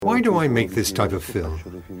Why do I make this type of film?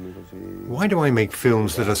 Why do I make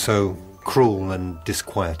films that are so cruel and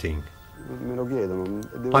disquieting?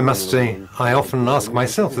 I must say, I often ask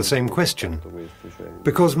myself the same question,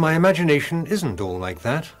 because my imagination isn't all like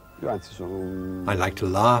that. I like to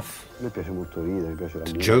laugh,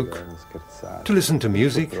 to joke, to listen to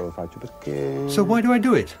music. So why do I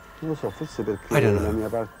do it? I don't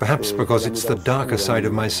know. Perhaps because it's the darker side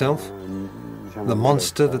of myself, the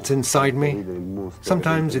monster that's inside me.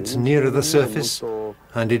 Sometimes it's nearer the surface,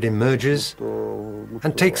 and it emerges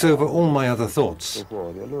and takes over all my other thoughts,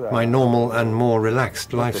 my normal and more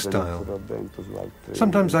relaxed lifestyle.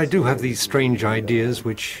 Sometimes I do have these strange ideas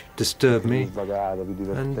which disturb me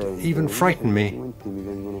and even frighten me,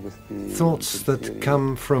 thoughts that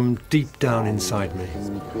come from deep down inside me.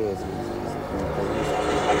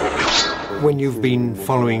 When you've been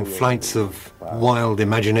following flights of wild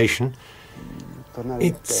imagination,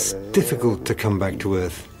 it's difficult to come back to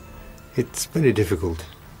Earth. It's very difficult.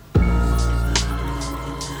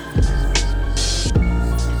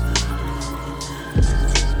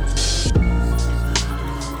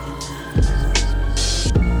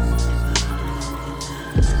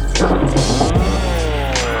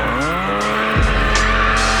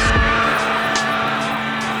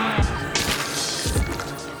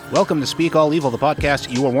 Welcome to Speak All Evil, the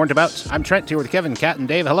podcast you were warned about. I'm Trent, here with Kevin, Kat, and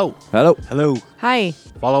Dave. Hello. Hello. Hello. Hi.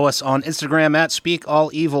 Follow us on Instagram at Speak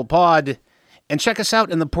All Evil Pod, and check us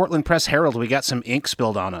out in the Portland Press Herald. We got some ink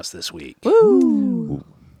spilled on us this week. Woo!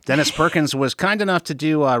 Dennis Perkins was kind enough to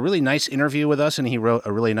do a really nice interview with us, and he wrote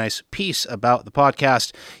a really nice piece about the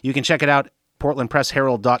podcast. You can check it out,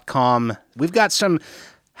 portlandpressherald.com. We've got some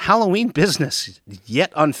Halloween business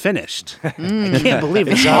yet unfinished. I can't believe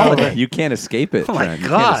it's all of it. You can't escape it, Oh my Trent. You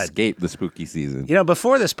God. can't escape the spooky season. You know,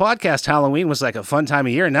 before this podcast, Halloween was like a fun time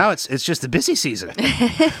of year. Now it's just the busy season.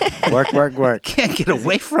 Work. Can't get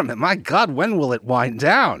away from it. My God, when will it wind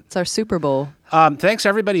down? It's our Super Bowl. Thanks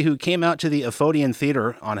everybody who came out to the Aphodian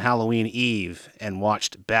Theater on Halloween Eve and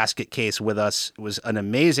watched Basket Case with us. It was an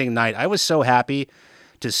amazing night. I was so happy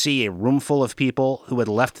to see a room full of people who had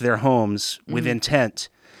left their homes with intent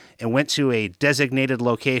and went to a designated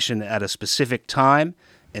location at a specific time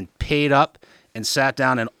and paid up and sat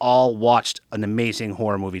down and all watched an amazing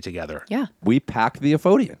horror movie together. Yeah. We packed the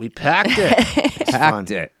Aphodian. We packed it.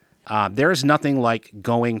 Packed it. There is nothing like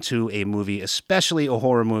going to a movie, especially a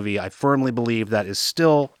horror movie. I firmly believe that is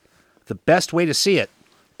still the best way to see it.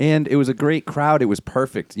 And it was a great crowd. It was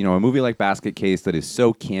perfect. You know, a movie like Basket Case that is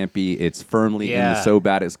so campy, it's firmly in the so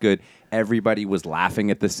bad it's good. Everybody was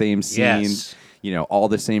laughing at the same scene. Yes. You know, all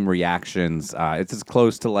the same reactions. It's as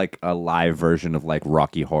close to like a live version of like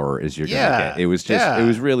Rocky Horror as you're going to get. It was just, it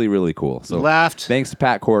was really, really cool. So We laughed. Thanks to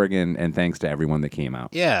Pat Corrigan and thanks to everyone that came out.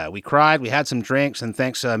 Yeah, we cried. We had some drinks. And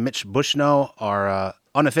thanks Mitch Bushno, our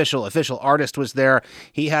unofficial artist, was there.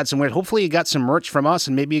 He had some weird. Hopefully you got some merch from us,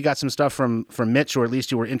 and maybe you got some stuff from Mitch, or at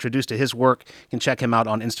least you were introduced to his work. You can check him out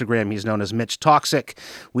on Instagram. He's known as Mitch Toxic.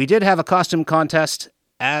 We did have a costume contest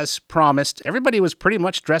as promised. Everybody was pretty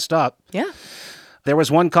much dressed up. Yeah. There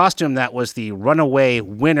was one costume that was the runaway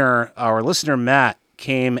winner. Our listener, Matt,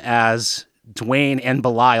 came as Dwayne and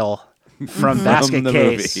Belial from Basket the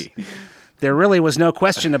Case. movie. There really was no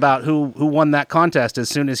question about who won that contest as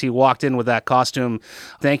soon as he walked in with that costume.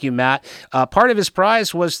 Thank you, Matt. Part of his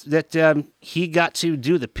prize was that he got to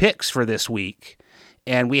do the picks for this week.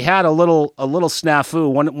 And we had a little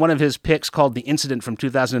snafu. One of his picks called The Incident from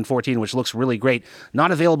 2014, which looks really great. Not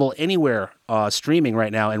available anywhere streaming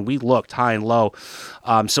right now, and we looked high and low.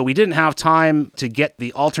 So we didn't have time to get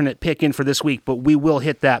the alternate pick in for this week, but we will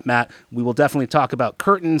hit that, Matt. We will definitely talk about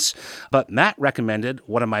Curtains. But Matt recommended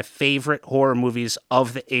one of my favorite horror movies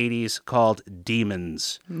of the 80s called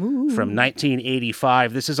Demons from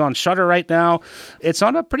 1985. This is on Shudder right now. It's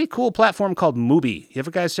on a pretty cool platform called Mubi. You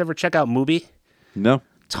guys ever check out Mubi? No.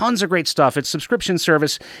 Tons of great stuff. It's a subscription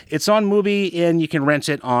service. It's on Mubi, and you can rent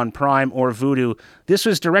it on Prime or Vudu. This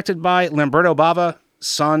was directed by Lamberto Bava,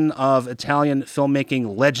 son of Italian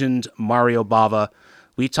filmmaking legend Mario Bava.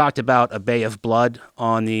 We talked about A Bay of Blood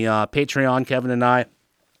on the Patreon, Kevin and I.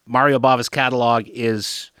 Mario Bava's catalog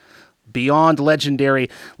is beyond legendary.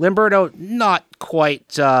 Lamberto, not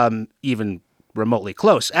quite even remotely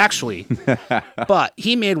close, actually. But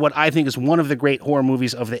he made what I think is one of the great horror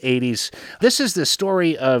movies of the 80s. This is the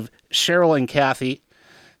story of Cheryl and Kathy.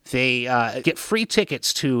 They get free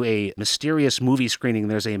tickets to a mysterious movie screening.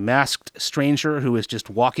 There's a masked stranger who is just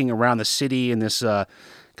walking around the city in this kind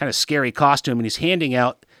of scary costume, and he's handing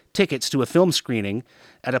out tickets to a film screening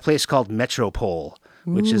at a place called Metropole,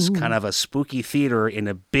 which is kind of a spooky theater in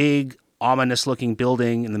a big, ominous-looking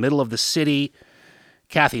building in the middle of the city.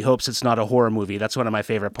 Kathy hopes it's not a horror movie. That's one of my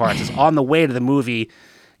favorite parts. Is on the way to the movie,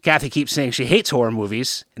 Kathy keeps saying she hates horror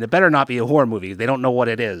movies, and it better not be a horror movie. They don't know what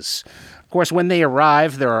it is. Of course, when they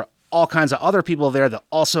arrive, there are all kinds of other people there that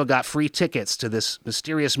also got free tickets to this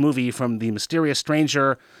mysterious movie from the mysterious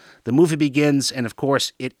stranger. The movie begins, and of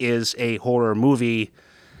course, it is a horror movie.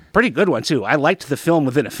 Pretty good one, too. I liked the film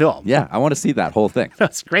within a film. Yeah, I want to see that whole thing.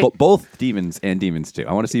 That's great. Both Demons and Demons 2.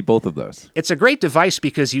 I want to see both of those. It's a great device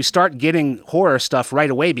because you start getting horror stuff right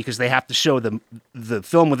away because they have to show the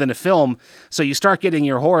film within a film. So you start getting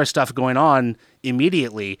your horror stuff going on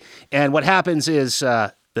immediately. And what happens is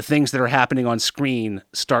the things that are happening on screen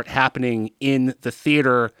start happening in the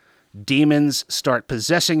theater. Demons start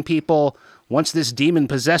possessing people. Once this demon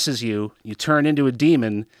possesses you, you turn into a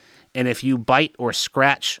demon. And if you bite or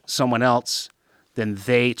scratch someone else, then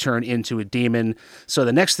they turn into a demon. So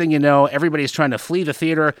the next thing you know, everybody's trying to flee the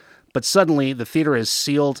theater, but suddenly the theater is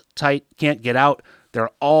sealed tight, can't get out.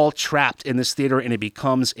 They're all trapped in this theater, and it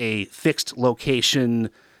becomes a fixed location,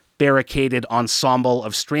 barricaded ensemble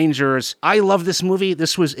of strangers. I love this movie.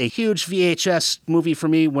 This was a huge VHS movie for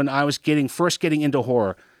me when I was first getting into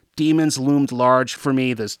horror. Demons loomed large for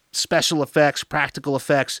me. The special effects, practical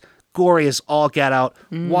effects, gory as all get out,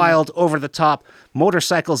 wild, over the top,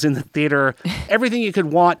 motorcycles in the theater, everything you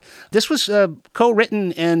could want. This was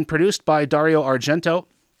co-written and produced by Dario Argento.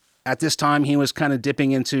 At this time, he was kind of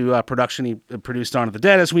dipping into production. He produced Dawn of the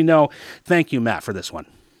Dead, as we know. Thank you, Matt, for this one.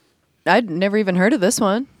 I'd never even heard of this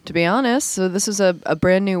one, to be honest. So this is a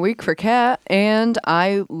brand new week for Kat, and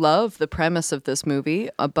I love the premise of this movie.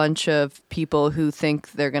 A bunch of people who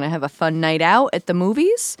think they're going to have a fun night out at the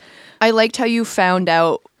movies. I liked how you found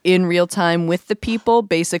out in real time with the people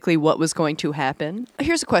basically what was going to happen.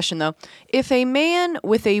 Here's a question, though. If a man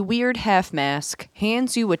with a weird half mask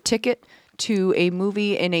hands you a ticket to a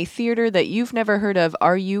movie in a theater that you've never heard of,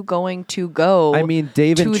 are you going to go I mean,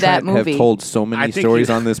 Dave and to that Trent have movie? told so many stories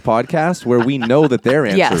on this podcast where we know that their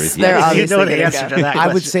answer Yes, is they're yes. obviously You know the gonna answer go. to that I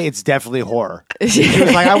would question. say it's definitely horror. She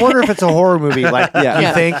was like, I wonder if it's a horror movie. Like, Yeah. you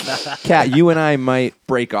Yeah. think? Kat, you and I might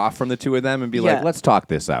break off from the two of them and be Yeah. like, let's talk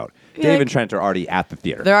this out. Yeah. Dave and Trent are already at the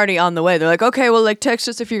theater. They're already on the way. They're like, okay, well, like, text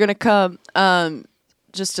us if you're going to come.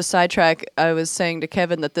 Just to sidetrack, I was saying to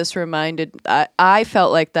Kevin that this reminded, I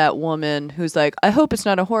felt like that woman who's like, I hope it's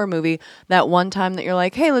not a horror movie. That one time that you're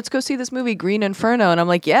like, hey, let's go see this movie, Green Inferno. And I'm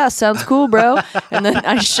like, yeah, sounds cool, bro. And then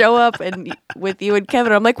I show up and with you and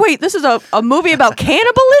Kevin, I'm like, wait, this is a movie about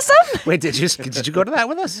cannibalism? Wait, did you go to that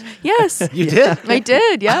with us? Yes. You did? I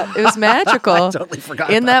did, yeah. It was magical. I totally forgot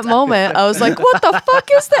In about that moment, I was like, what the fuck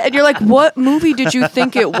is that? And you're like, what movie did you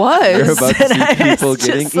think it was? You're about to And I see was people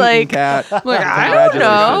getting just eaten, like, Kat. I'm like, I don't know. Congratulations.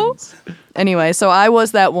 Anyway, so I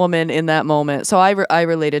was that woman in that moment. So I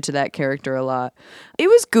related to that character a lot. It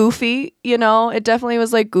was goofy, you know. It definitely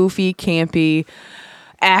was like goofy, campy.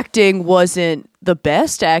 Acting wasn't the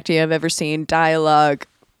best acting I've ever seen. Dialogue,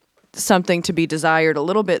 something to be desired a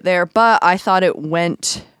little bit there. But I thought it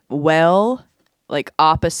went well, like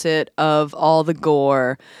opposite of all the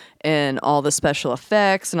gore and all the special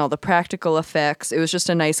effects and all the practical effects. It was just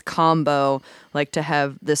a nice combo, like to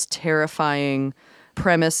have this terrifying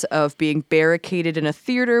premise of being barricaded in a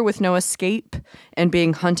theater with no escape and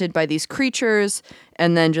being hunted by these creatures,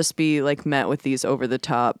 and then just be like met with these over the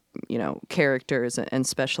top, you know, characters and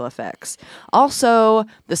special effects. Also,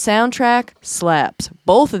 the soundtrack slaps.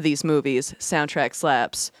 Both of these movies, soundtrack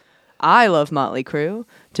slaps. I love Motley Crue,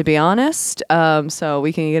 to be honest. So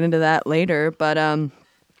we can get into that later, but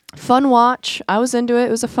fun watch. I was into it.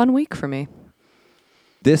 It was a fun week for me.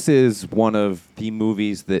 This is one of the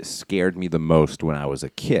movies that scared me the most when I was a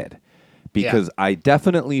kid because I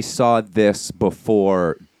definitely saw this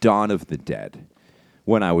before Dawn of the Dead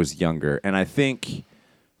when I was younger. And I think,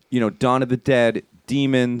 you know, Dawn of the Dead,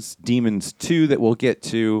 Demons 2 that we'll get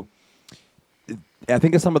to, I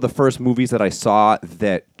think it's some of the first movies that I saw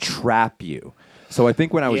that trap you. So I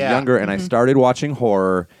think when I was younger and I started watching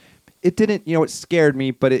horror, it didn't, you know, it scared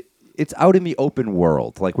me, but it's out in the open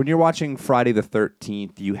world. Like when you're watching Friday the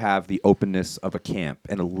 13th, you have the openness of a camp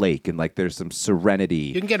and a lake, and like there's some serenity.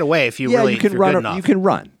 You can get away if you really you can if you're run. good enough. You can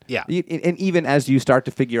run. Yeah. And even as you start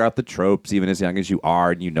to figure out the tropes, even as young as you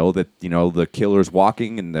are, and you know that the killer's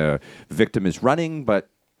walking and the victim is running, but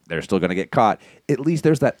they're still going to get caught. At least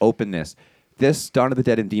there's that openness. This Dawn of the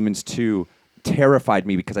Dead and Demons 2 terrified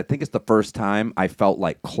me because I think it's the first time I felt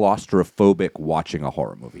like claustrophobic watching a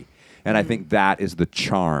horror movie. And I think that is the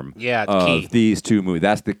charm of these two movies.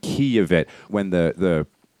 That's the key of it. When the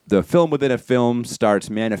film within a film starts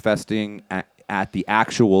manifesting at the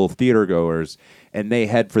actual theater goers and they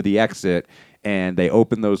head for the exit and they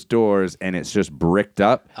open those doors and it's just bricked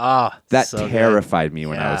up. That so terrified me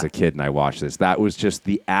when I was a kid and I watched this. That was just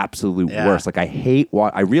the absolute worst. Like, I hate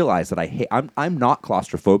I realize that I'm not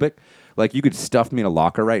claustrophobic. Like, you could stuff me in a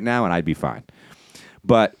locker right now and I'd be fine.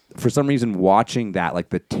 But for some reason, watching that, like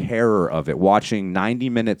the terror of it, watching 90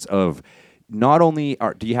 minutes of not only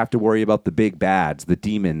do you have to worry about the big bads, the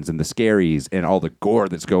demons and the scaries and all the gore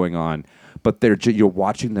that's going on, but you're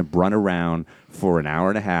watching them run around for an hour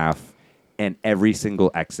and a half, and every single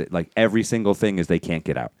exit, like every single thing is they can't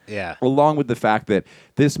get out. Yeah. Along with the fact that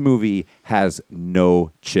this movie has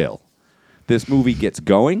no chill. This movie gets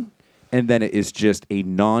going, and then it is just a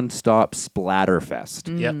nonstop splatter fest.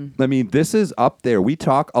 Yep. I mean, this is up there. We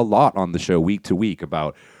talk a lot on the show week to week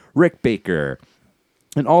about Rick Baker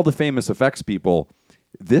and all the famous effects people.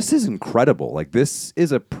 This is incredible. Like, this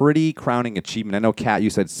is a pretty crowning achievement. I know, Kat, you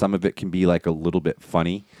said some of it can be like a little bit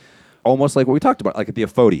funny. Almost like what we talked about, like at the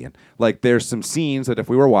Aphodian. Like, there's some scenes that if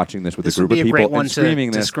we were watching this with a group of people and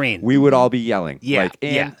screaming this, we would all be yelling. Yeah,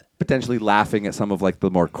 and potentially laughing at some of like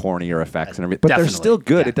the more cornier effects and everything. But they're still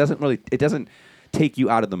good. Yeah. It doesn't take you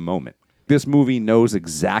out of the moment. This movie knows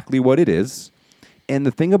exactly what it is. And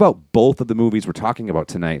the thing about both of the movies we're talking about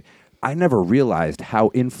tonight, I never realized how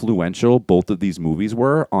influential both of these movies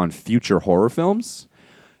were on future horror films.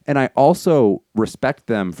 And I also respect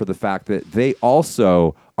them for the fact that they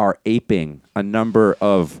also are aping a number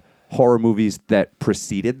of horror movies that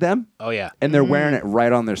preceded them. Oh, yeah. And they're wearing it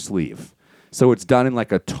right on their sleeve. So it's done in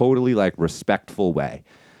like a totally like respectful way.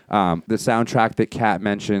 The soundtrack that Kat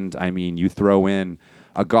mentioned, I mean, you throw in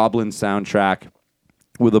a Goblin soundtrack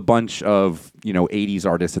with a bunch of, 80s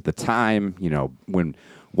artists at the time, when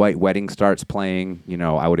White Wedding starts playing,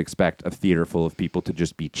 I would expect a theater full of people to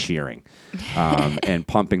just be cheering and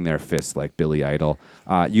pumping their fists like Billy Idol.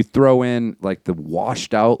 You throw in like the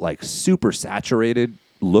washed out, like super saturated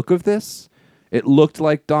look of this. It looked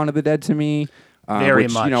like Dawn of the Dead to me. Very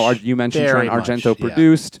which, much. You mentioned Very Trent Argento much,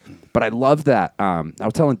 produced, but I love that. I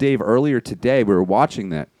was telling Dave earlier today, we were watching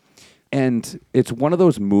that, and it's one of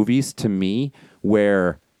those movies to me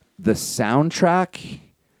where the soundtrack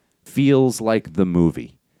feels like the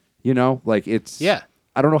movie. Like it's. Yeah.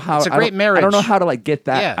 I don't know how. It's a great marriage. I don't know how to like get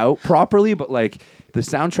that out properly, but like the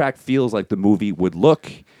soundtrack feels like the movie would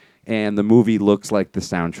look, and the movie looks like the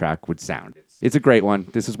soundtrack would sound. It's a great one.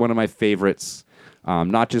 This is one of my favorites.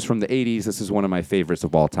 Not just from the 80s. This is one of my favorites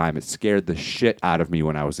of all time. It scared the shit out of me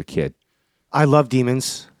when I was a kid. I love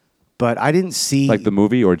Demons, but I didn't see... Like the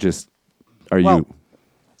movie, or just... you...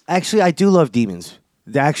 Actually, I do love Demons.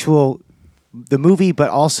 The movie,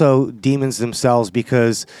 but also Demons themselves,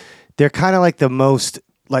 because they're kind of like the most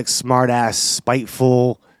like smart-ass,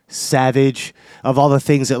 spiteful, savage of all the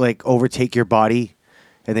things that like overtake your body,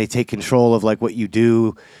 and they take control of like what you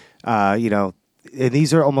do, And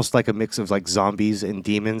these are almost like a mix of like zombies and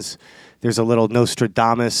demons. There's a little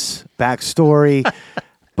Nostradamus backstory,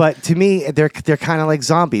 but to me, they're kind of like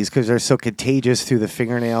zombies because they're so contagious through the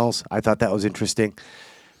fingernails. I thought that was interesting,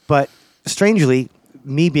 but strangely,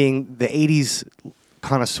 me being the '80s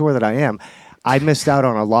connoisseur that I am, I missed out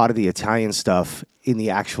on a lot of the Italian stuff in the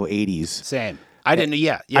actual '80s. Same. I didn't.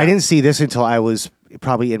 Yeah. I didn't see this until I was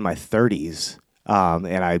probably in my 30s,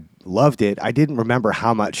 and I loved it. I didn't remember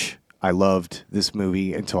how much I loved this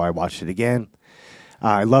movie until I watched it again.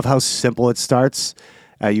 I love how simple it starts.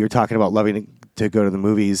 You were talking about loving to go to the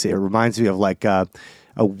movies. It reminds me of like a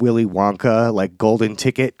Willy Wonka, like golden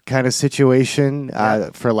ticket kind of situation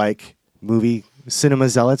for like movie cinema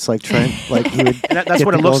zealots like Trent. Like he would that's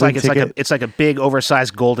what it looks like. It's like a big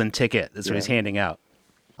oversized golden ticket. That's what he's handing out.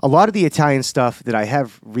 A lot of the Italian stuff that I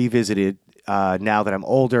have revisited now that I'm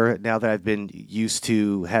older, now that I've been used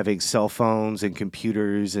to having cell phones and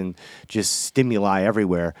computers and just stimuli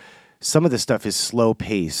everywhere, some of the stuff is slow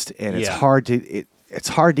paced, and it's hard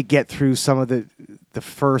to get through some of the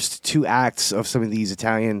first two acts of some of these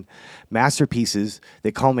Italian masterpieces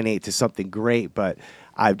that culminate to something great. But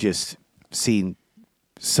I've just seen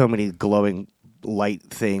so many glowing light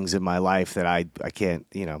things in my life that I can't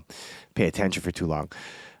pay attention for too long.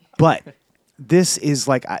 But this is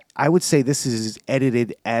like, I would say this is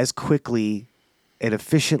edited as quickly and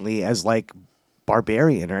efficiently as like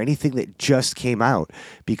Barbarian or anything that just came out,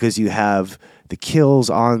 because you have the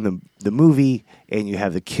kills on the movie and you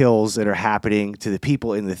have the kills that are happening to the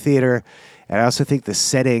people in the theater. And I also think the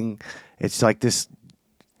setting, it's like this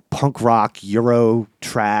punk rock, Euro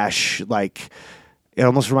trash, like it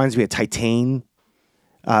almost reminds me of Titan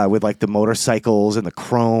with like the motorcycles and the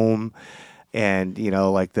chrome and,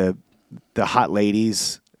 like the hot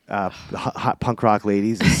ladies, the hot punk rock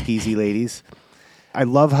ladies, the skeezy ladies. I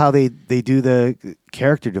love how they do the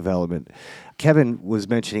character development. Kevin was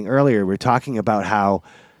mentioning earlier, we're talking about how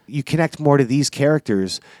you connect more to these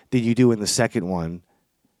characters than you do in the second one.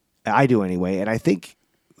 I do anyway. And I think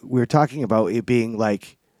we're talking about it being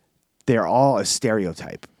like they're all a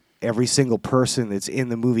stereotype. Every single person that's in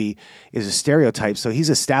the movie is a stereotype. So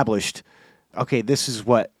he's established, okay, this is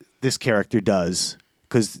what this character does.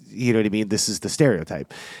 Because, you know what I mean? This is the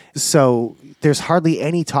stereotype. So there's hardly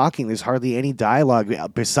any talking. There's hardly any dialogue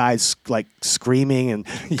besides like screaming and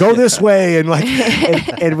go this way. And like,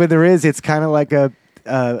 and when there is, it's kind of like a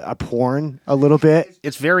porn a little bit.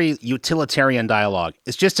 It's very utilitarian dialogue.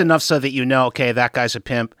 It's just enough so that you know, okay, that guy's a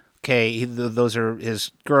pimp. Okay, those are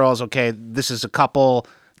his girls. Okay, this is a couple.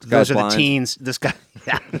 Those are blind. The teens. This guy,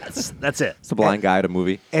 yeah, that's it. It's a blind guy at a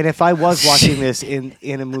movie. And if I was watching this in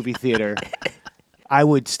a movie theater, I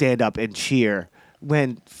would stand up and cheer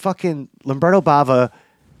when fucking Lamberto Bava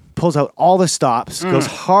pulls out all the stops, goes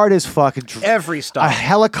hard as fuck, and Every stop. a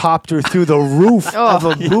helicopter through the roof of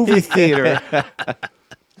a movie theater,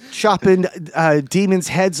 chopping demons'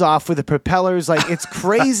 heads off with the propellers. Like, it's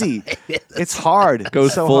crazy. It's hard.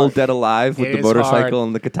 Goes so full hard. Dead Alive with It the is motorcycle hard.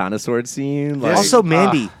 and the katana sword scene. Like, Also,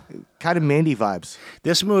 Mandy. Kind of Mandy vibes.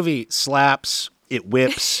 This movie slaps, it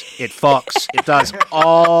whips, it fucks, it does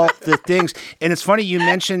all the things. And it's funny you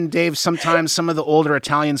mentioned, Dave, sometimes some of the older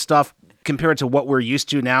Italian stuff compared to what we're used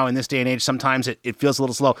to now in this day and age, sometimes it feels a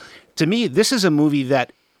little slow. To me, this is a movie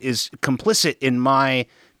that is complicit in my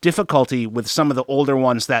difficulty with some of the older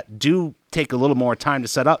ones that do take a little more time to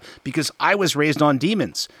set up, because I was raised on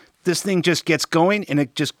Demons. This thing just gets going and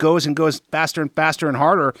it just goes and goes faster and faster and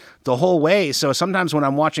harder the whole way. So sometimes when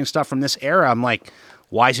I'm watching stuff from this era, I'm like,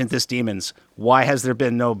 why isn't this Demons? Why has there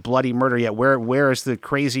been no bloody murder yet? Where is the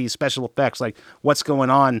crazy special effects? Like, what's going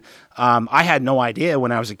on? I had no idea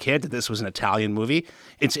when I was a kid that this was an Italian movie.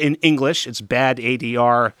 It's in English. It's bad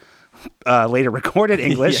ADR, later recorded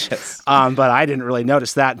English. Yes. But I didn't really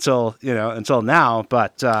notice that until now.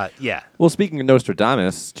 But yeah, well, speaking of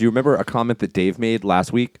Nostradamus, do you remember a comment that Dave made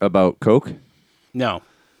last week about Coke? no.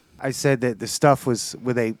 I said that the stuff was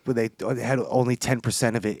where they had only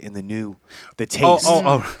 10% of it in the taste.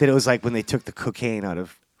 Oh. That it was like when they took the cocaine out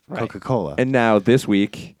of Coca-Cola. And now this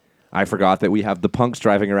week, I forgot that we have the punks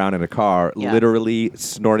driving around in a car, Yeah. literally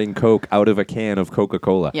snorting Coke out of a can of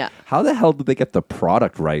Coca-Cola. Yeah. How the hell did they get the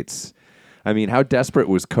product rights? I mean, how desperate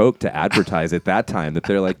was Coke to advertise at that time that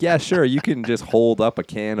they're like, yeah, sure, you can just hold up a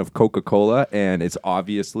can of Coca-Cola and it's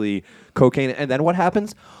obviously cocaine. And then what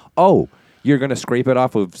happens? Oh, you're going to scrape it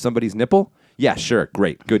off of somebody's nipple? Yeah, sure.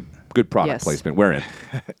 Great. Good product Yes. placement. We're in.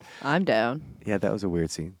 I'm down. Yeah, that was a weird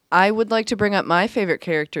scene. I would like to bring up my favorite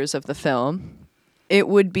characters of the film. It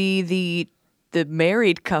would be the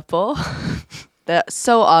married couple that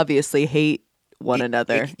so obviously hate one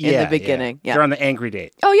another in the beginning. Yeah. They're on the angry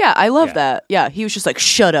date. Oh yeah, I love Yeah. that. Yeah, he was just like,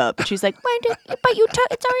 "Shut up." And she's like, "But you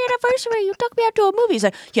it's our anniversary. You took me out to a movie." He's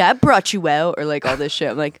like, "Yeah, I brought you out," or like all this shit.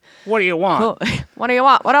 I'm like, What do you want? "Cool. What do you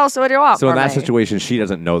want? What else would you want?" So in from that me?" situation, she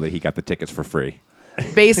doesn't know that he got the tickets for free.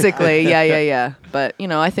 Basically, yeah. But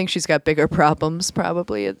I think she's got bigger problems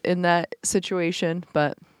probably in that situation.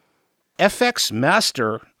 But FX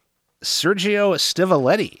master Sergio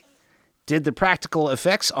Stivoletti did the practical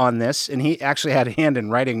effects on this, and he actually had a hand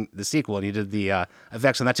in writing the sequel, and he did the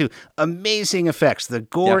effects on that too. Amazing effects. The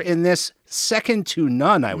gore in this, second to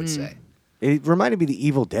none, I would say. It reminded me of The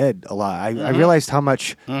Evil Dead a lot. I realized how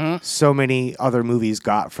much so many other movies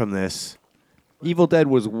got from this. Evil Dead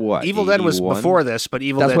was what? Evil Dead was 81? before this, but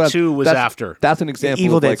Evil That's Dead what- 2 was that's- after. That's an example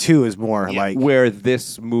Evil of Dead like 2 is more like... where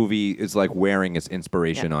this movie is like wearing its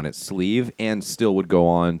inspiration on its sleeve and still would go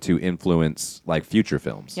on to influence like future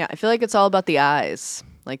films. yeah, I feel like it's all about the eyes.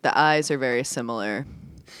 Like the eyes are very similar.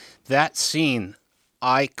 That scene,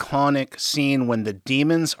 iconic scene when the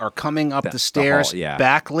demons are coming up the stairs, hall, yeah.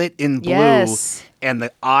 backlit in blue, Yes. and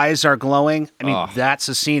the eyes are glowing. I mean, Ugh. that's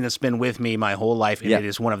a scene that's been with me my whole life, and Yeah. it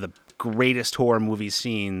is one of the greatest horror movie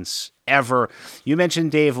scenes ever. You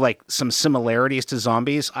mentioned, Dave, like some similarities to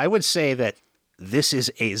zombies. I would say that this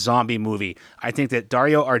is a zombie movie. I think that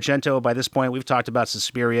Dario Argento, by this point, we've talked about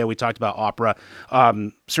Suspiria, we talked about Opera.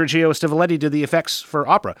 Sergio Stivoletti did the effects for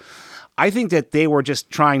Opera. I think that they were just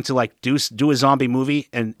trying to like do a zombie movie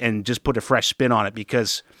and just put a fresh spin on it,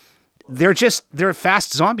 because they're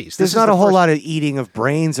fast zombies. There's not a whole lot of eating of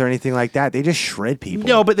brains or anything like that. They just shred people.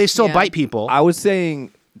 No, but they still Yeah. bite people. I was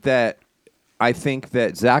saying that I think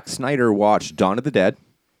that Zack Snyder watched Dawn of the Dead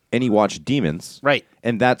and he watched Demons. Right.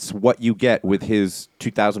 And that's what you get with his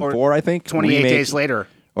 2004, I think. 28 remake. days later.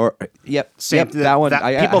 Or that one.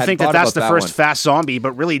 People think that that's the first one. fast zombie,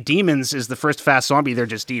 but really, Demons is the first fast zombie. They're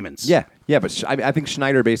just demons. Yeah, but I think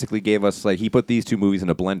Schneider basically gave us he put these two movies in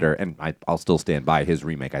a blender, and I'll still stand by his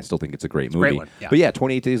remake. I still think it's a great movie. Great one, yeah. But yeah,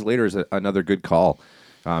 28 Days Later is another good call.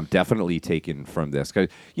 Definitely taken from this. 'Cause,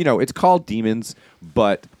 it's called Demons,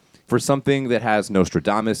 but for something that has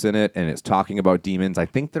Nostradamus in it and it's talking about demons, I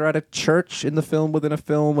think they're at a church in the film within a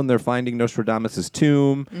film when they're finding Nostradamus'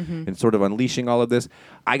 tomb and sort of unleashing all of this.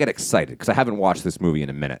 I got excited because I haven't watched this movie in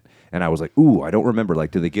a minute. And I was like, ooh, I don't remember.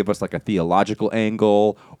 Do they give us a theological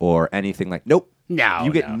angle or anything nope. No.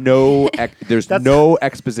 You get there's no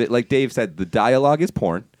exposition. Like Dave said, the dialogue is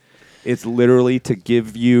porn. It's literally to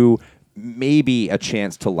give you maybe a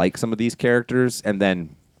chance to like some of these characters and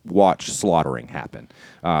then watch slaughtering happen.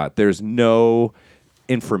 There's no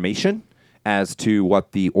information as to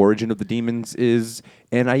what the origin of the demons is,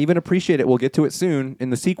 and I even appreciate it. We'll get to it soon in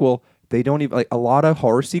the sequel. They don't even a lot of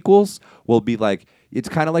horror sequels will be it's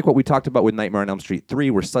kind of like what we talked about with Nightmare on Elm Street 3,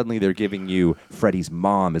 where suddenly they're giving you Freddy's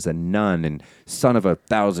mom as a nun and son of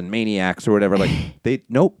 1,000 maniacs or whatever. They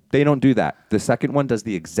don't do that. The second one does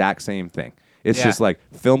the exact same thing. It's just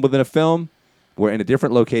film within a film. We're in a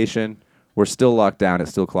different location. We're still locked down. It's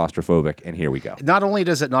still claustrophobic, and here we go. Not only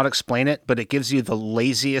does it not explain it, but it gives you the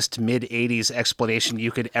laziest mid-'80s explanation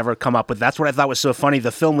you could ever come up with. That's what I thought was so funny.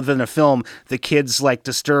 The film within a film, the kids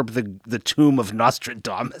disturb the tomb of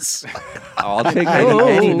Nostradamus. I'll take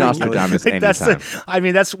any Nostradamus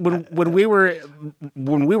anytime. That's when we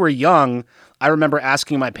were young. I remember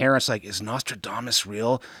asking my parents, is Nostradamus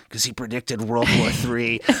real? Because he predicted World War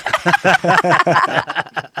III.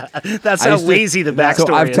 That's how lazy the backstory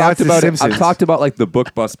so I've is. talked about him. I've talked about the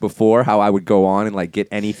book bus before, how I would go on and get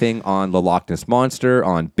anything on the Loch Ness Monster,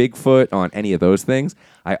 on Bigfoot, on any of those things.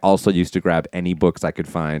 I also used to grab any books I could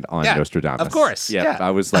find on Nostradamus. Of course. Yeah.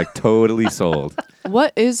 I was totally sold.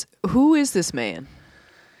 Who is this man?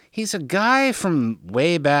 He's a guy from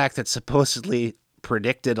way back that supposedly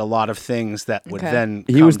predicted a lot of things that would then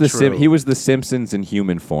he was true. He was the Simpsons in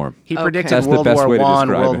human form. He predicted That's World the best War way to I,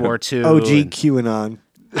 describe World him. War II. OG QAnon.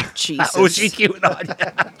 Jesus. OG QAnon.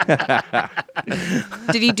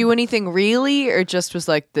 Did he do anything really, or just was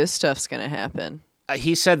this stuff's gonna happen?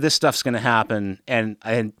 He said this stuff's going to happen, and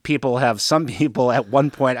some people at one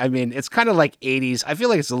point, it's kind of like 80s. I feel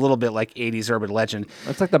like it's a little bit like 80s urban legend.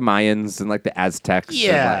 It's like the Mayans and the Aztecs.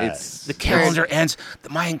 Yeah. The calendar ends. The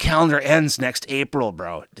Mayan calendar ends next April,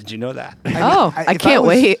 bro. Did you know that? I If can't was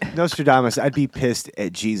wait. Nostradamus, I'd be pissed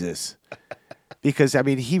at Jesus. Because,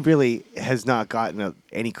 he really has not gotten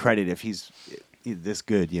any credit if he's this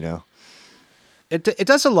good, It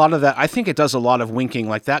does a lot of that. I think it does a lot of winking.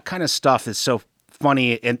 That kind of stuff is so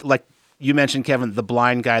funny. And you mentioned, Kevin, the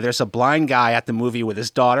blind guy. There's a blind guy at the movie with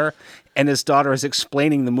his daughter, and his daughter is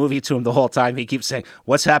explaining the movie to him the whole time. He keeps saying,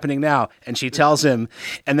 "What's happening now?" And she tells him,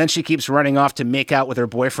 and then she keeps running off to make out with her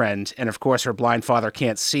boyfriend. And of course, her blind father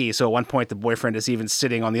can't see. So at one point, the boyfriend is even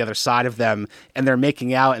sitting on the other side of them, and they're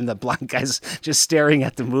making out, and the blind guy's just staring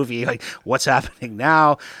at the movie what's happening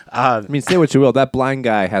now? Say what you will. That blind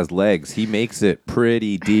guy has legs. He makes it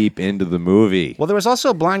pretty deep into the movie. Well, there was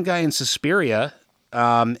also a blind guy in Suspiria.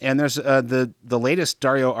 And there's the latest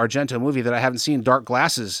Dario Argento movie that I haven't seen, Dark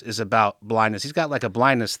Glasses, is about blindness. He's got a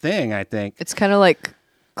blindness thing, I think. It's kind of like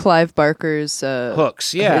Clive Barker's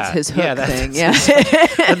Hooks, yeah, it's his hook thing.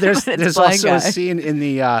 Yeah, there's also a scene in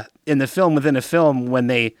the film within a film when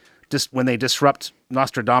they disrupt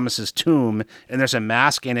Nostradamus' tomb, and there's a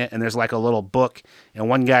mask in it, and there's a little book, and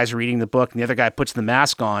one guy's reading the book, and the other guy puts the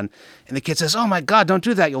mask on, and the kid says, "Oh my God, don't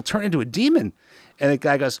do that! You'll turn into a demon." And the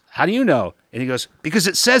guy goes, "How do you know?" And he goes, "Because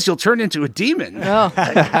it says you'll turn into a demon." Oh.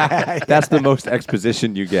 That's the most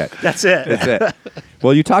exposition you get. That's it. That's it.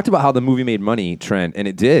 Well, you talked about how the movie made money, Trent, and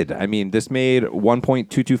it did. This made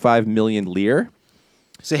 1.225 million lire.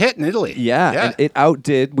 It's a hit in Italy. Yeah, and it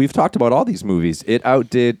outdid, we've talked about all these movies, it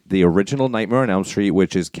outdid the original Nightmare on Elm Street,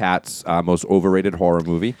 which is Cat's most overrated horror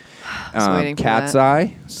movie. Cat's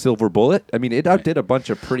Eye, Silver Bullet. It outdid a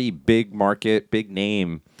bunch of pretty big market, big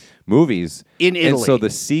name movies. In Italy. And so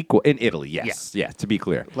the sequel, in Italy, yes. Yeah, to be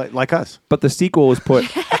clear. Like us. But the sequel was put...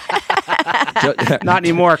 Not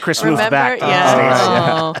anymore. Chris moves back.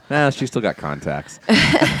 Yeah. Nah, she still got contacts.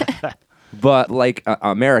 But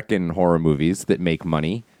American horror movies that make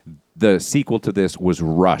money, the sequel to this was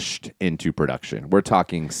rushed into production. We're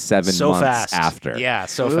talking 7 months after. Yeah,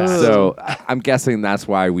 so fast. So I'm guessing that's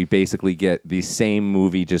why we basically get the same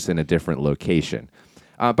movie just in a different location.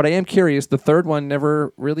 But I am curious, the third one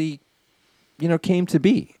never really, came to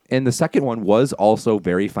be. And the second one was also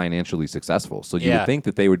very financially successful. So you would think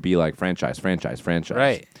that they would be franchise.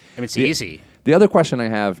 Right. It's easy. The other question I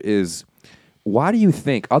have is, why do you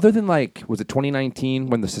think, other than like, was it 2019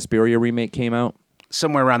 when the Suspiria remake came out?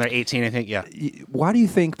 Somewhere around there, 18, I think. Yeah. Why do you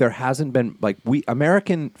think there hasn't been, like,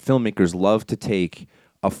 American filmmakers love to take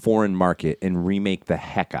a foreign market and remake the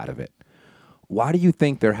heck out of it? Why do you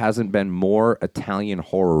think there hasn't been more Italian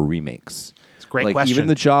horror remakes? It's a great like, question. Even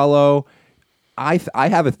the Giallo. I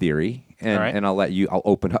have a theory, and, All right. and I'll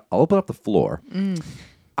open up the floor.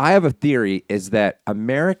 I have a theory is that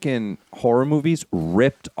American horror movies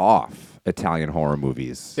ripped off Italian horror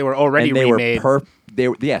movies. They were already and they remade.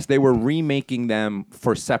 They were remaking them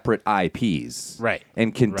for separate IPs. Right.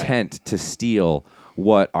 And content to steal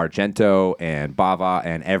what Argento and Bava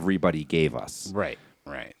and everybody gave us. Right.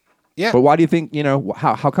 Yeah. But why do you think,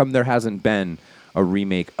 how come there hasn't been a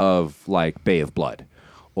remake of, like, Bay of Blood?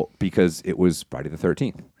 Well, because it was Friday the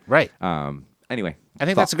 13th. Right. Anyway. I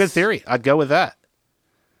think that's a good theory. I'd go with that.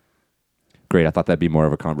 Great. I thought that'd be more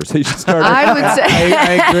of a conversation starter. I would say.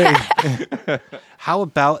 I agree. How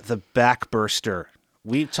about the backburster?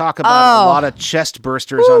 We talk about a lot of chest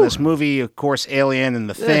bursters on this movie. Of course, Alien and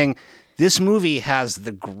The Thing. This movie has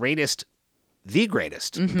the greatest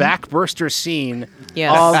backburster scene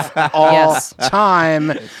Yes. of all Yes.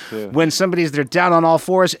 time. When they're down on all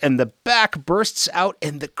fours and the back bursts out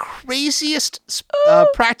and the craziest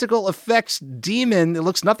practical effects demon. It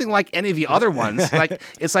looks nothing like any of the other ones.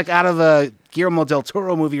 It's like out of a Guillermo del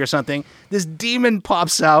Toro movie or something. This demon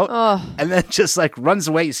pops out and then just like runs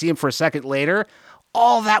away. You see him for a second later.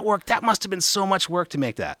 All that work, that must have been so much work to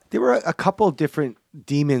make that. There were a couple different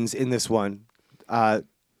demons in this one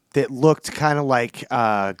that looked kind of like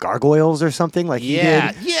gargoyles or something. Like he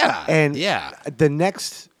did. Yeah. And yeah. the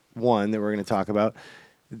next one that we're going to talk about,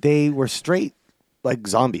 they were straight like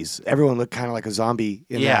zombies. Everyone looked kind of like a zombie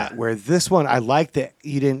in that. Where this one, I liked that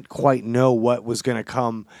you didn't quite know what was going to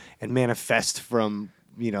come and manifest from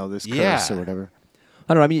this curse or whatever.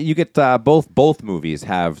 I don't know. I mean, you get both movies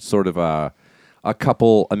have sort of a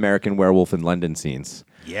couple American Werewolf in London scenes.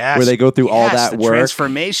 Yes. Where they go through all that the work.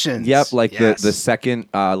 Transformations. Yep, like Yes. the second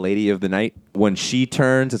Lady of the Night. When she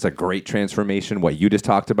turns, it's a great transformation. What you just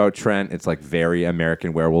talked about, Trent, it's like very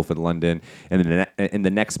American Werewolf in London. And then in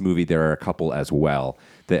the next movie, there are a couple as well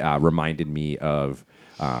that reminded me of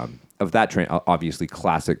that obviously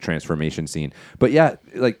classic transformation scene. But yeah,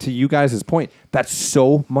 like to you guys' point, that's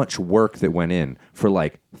so much work that went in for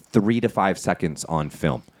like 3 to 5 seconds on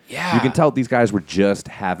film. Yeah. You can tell these guys were just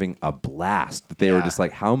having a blast. That they were just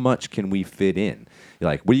like, how much can we fit in? You're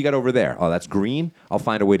like, what do you got over there? Oh, that's green. I'll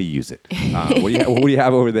find a way to use it. What do you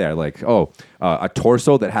have over there? Like, a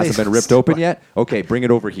torso that hasn't been ripped open yet? Okay, bring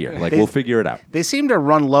it over here. Like, we'll figure it out. They seem to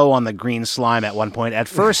run low on the green slime at one point. At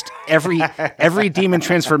first, every demon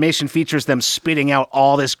transformation features them spitting out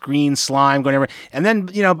all this green slime going everywhere. And then,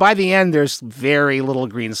 by the end, there's very little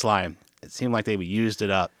green slime. It seemed like they used it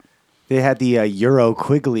up. They had the Euro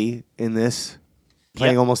Quigley in this,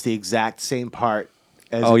 playing almost the exact same part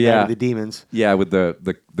as the demons. Yeah, with the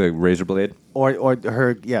razor blade. Or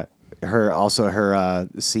her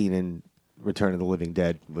scene in Return of the Living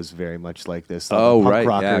Dead was very much like this. Oh, Punk right.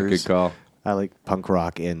 rockers. Yeah, good call. I like punk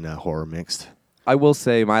rock and horror mixed. I will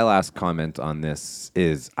say my last comment on this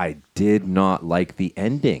is I did not like the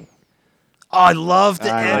ending. Oh, I love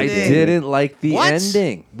the I ending. didn't like the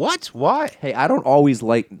ending. What? Why? Hey, I don't always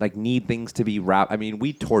need things to be wrapped. I mean,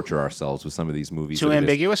 we torture ourselves with some of these movies. Too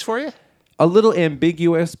ambiguous for you? A little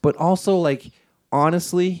ambiguous, but also like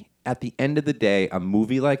honestly, at the end of the day, a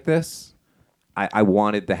movie like this, I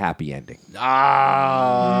wanted the happy ending.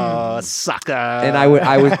 Oh, sucker. And I would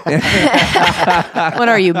What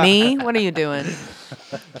are you, me? What are you doing?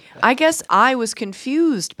 I guess I was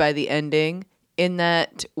confused by the ending in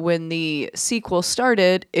that when the sequel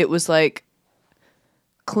started, it was like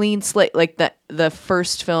clean slate, like the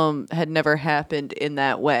first film had never happened in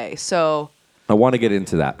that way. So I want to get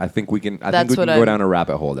into that. I think we can go down a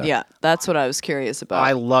rabbit hole there. yeah, that's what I was curious about.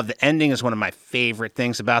 I love the ending is one of my favorite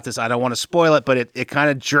things about this. I don't want to spoil it, but it kind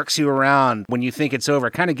of jerks you around when you think it's over.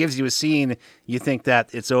 It kind of gives you a scene. You think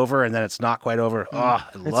that it's over and then it's not quite over. Oh, I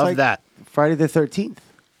love like that. Friday the 13th.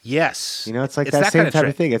 Yes. It's like that same type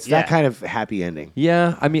of thing. It's that kind of happy ending.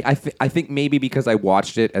 Yeah, I mean, I think maybe because I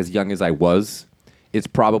watched it as young as I was, it's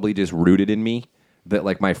probably just rooted in me that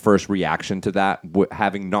like my first reaction to that,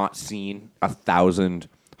 having not seen 1,000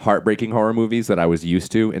 heartbreaking horror movies that I was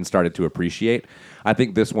used to and started to appreciate, I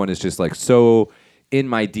think this one is just like so in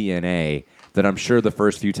my DNA that I'm sure the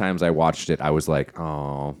first few times I watched it, I was like,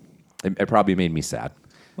 oh, it probably made me sad.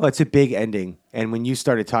 Well, it's a big ending. And when you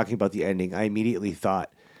started talking about the ending, I immediately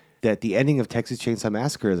thought that the ending of Texas Chainsaw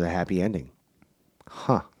Massacre is a happy ending.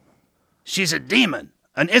 Huh. She's a demon.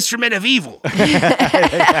 an instrument of evil.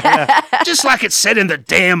 Just like it said in the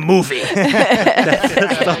damn movie.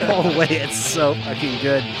 That's the whole way. It's so fucking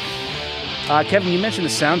good. Kevin, you mentioned the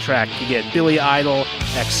soundtrack. You get Billy Idol,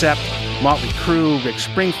 Accept, Motley Crue, Rick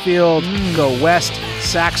Springfield, Go West,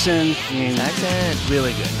 Saxon. Saxon.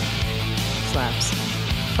 Really good. Slaps.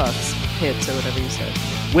 Fucks. Hits or whatever you said.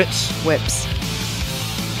 Whips.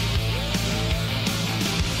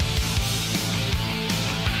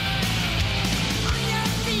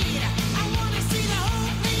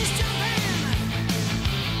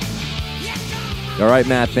 All right,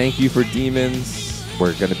 Matt, thank you for Demons.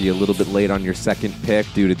 We're going to be a little bit late on your second pick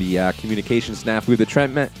due to the communication snafu that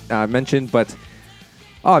Trent mentioned, but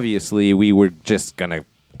obviously we were just going to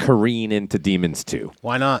careen into Demons 2.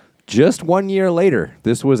 Why not? Just 1 year later,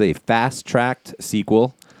 this was a fast-tracked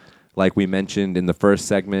sequel. Like we mentioned in the first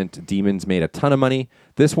segment, Demons made a ton of money.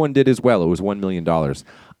 This one did as well. It was $1 million.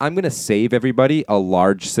 I'm going to save everybody a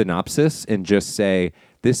large synopsis and just say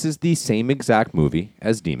this is the same exact movie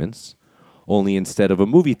as Demons, only instead of a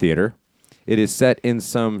movie theater, it is set in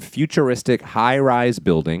some futuristic high-rise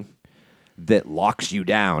building that locks you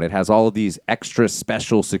down. It has all of these extra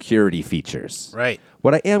special security features. Right.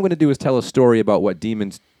 What I am going to do is tell a story about what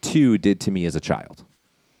Demons 2 did to me as a child.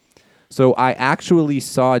 So I actually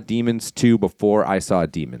saw Demons 2 before I saw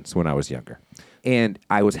Demons when I was younger. And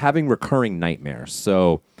I was having recurring nightmares.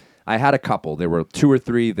 So I had a couple. There were 2 or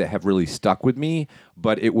 3 that have really stuck with me,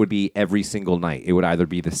 but it would be every single night. It would either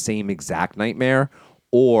be the same exact nightmare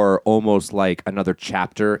or almost like another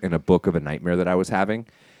chapter in a book of a nightmare that I was having.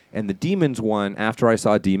 And the Demons one, after I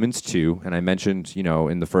saw Demons 2, and I mentioned,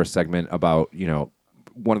 in the first segment about,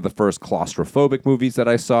 one of the first claustrophobic movies that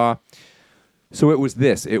I saw. So it was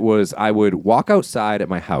this. It was, I would walk outside at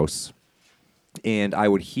my house, and I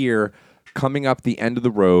would hear, coming up the end of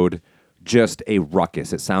the road, just a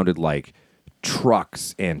ruckus. It sounded like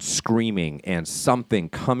trucks and screaming and something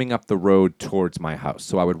coming up the road towards my house.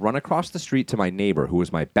 So I would run across the street to my neighbor, who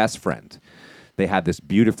was my best friend. They had this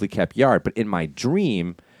beautifully kept yard, but in my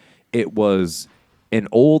dream, it was an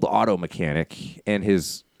old auto mechanic, and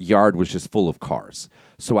his yard was just full of cars.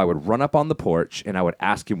 So I would run up on the porch, and I would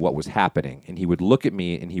ask him what was happening, and he would look at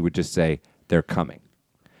me, and he would just say, "They're coming."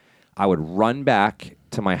 I would run back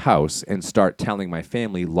to my house and start telling my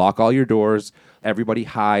family, lock all your doors, everybody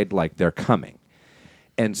hide, like they're coming.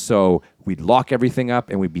 And so we'd lock everything up,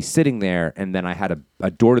 and we'd be sitting there, and then I had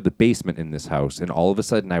a door to the basement in this house, and all of a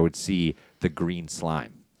sudden I would see the green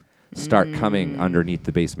slime start coming underneath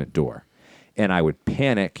the basement door. And I would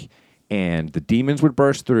panic, and the demons would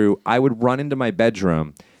burst through. I would run into my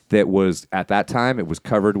bedroom that was, at that time, it was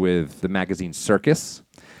covered with the magazine Circus.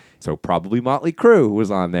 So probably Motley Crue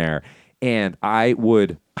was on there. And I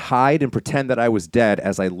would hide and pretend that I was dead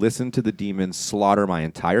as I listened to the demons slaughter my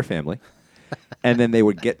entire family. And then they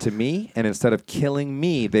would get to me, and instead of killing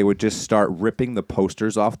me, they would just start ripping the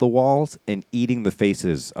posters off the walls and eating the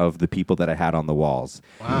faces of the people that I had on the walls.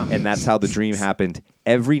 Wow. And that's how the dream happened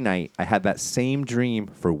every night. I had that same dream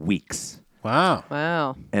for weeks. Wow.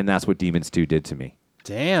 Wow. And that's what Demons 2 did to me.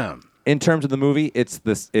 Damn. In terms of the movie, it's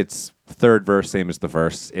third verse, same as the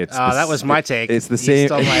verse. That was my take. It's the You same.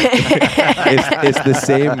 stole my- it's the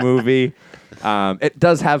same movie. It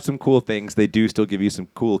does have some cool things. They do still give you some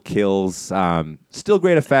cool kills. Still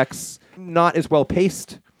great effects. Not as well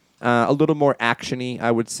paced. A little more actiony, I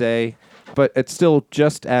would say, but it's still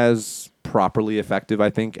just as properly effective, I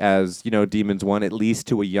think, as Demons 1, at least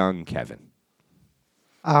to a young Kevin.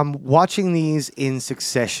 Watching these in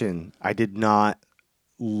succession, I did not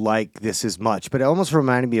like this as much, but it almost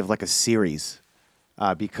reminded me of like a series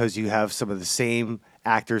because you have some of the same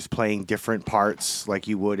actors playing different parts like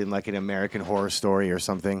you would in like an American Horror Story or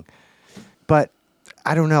something. But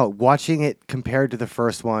I don't know, watching it compared to the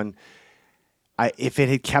first one, if it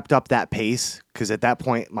had kept up that pace, because at that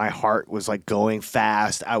point my heart was like going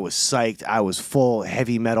fast, I was psyched, I was full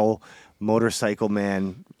heavy metal motorcycle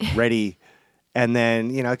man ready. And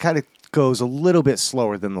then, it kind of goes a little bit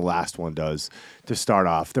slower than the last one does to start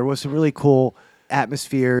off. There was some really cool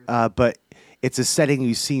atmosphere, but it's a setting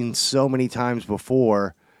you've seen so many times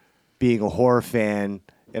before. Being a horror fan,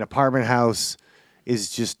 an apartment house is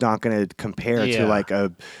just not going to compare to like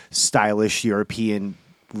a stylish European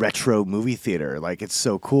retro movie theater. Like, it's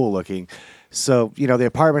so cool looking. So, the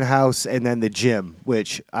apartment house and then the gym,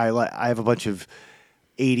 which I have a bunch of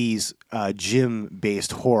 80s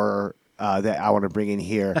gym-based horror that I want to bring in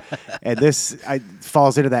here. And this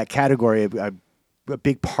falls into that category. A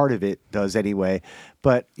big part of it does anyway.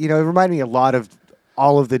 But, it reminded me a lot of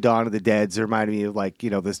all of the Dawn of the Deads. It reminded me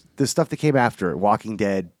of the stuff that came after it, Walking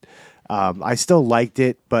Dead. I still liked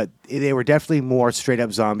it, but they were definitely more straight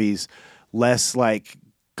up zombies, less like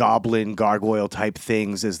goblin, gargoyle type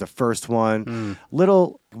things as the first one.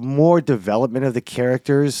 Little more development of the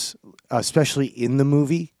characters, especially in the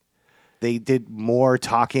movie. They did more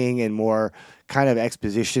talking and more kind of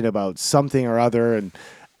exposition about something or other. And,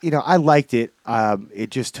 I liked it. It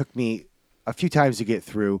just took me a few times to get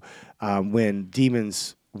through when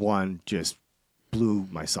Demons 1 just blew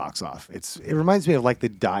my socks off. It reminds me of like the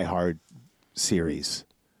Die Hard series.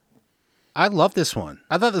 I love this one.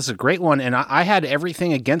 I thought this was a great one, and I had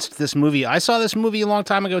everything against this movie. I saw this movie a long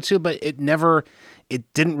time ago too, but it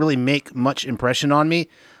didn't really make much impression on me.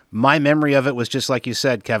 My memory of it was just like you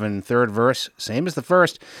said, Kevin, third verse, same as the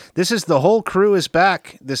first. This is The Whole Crew is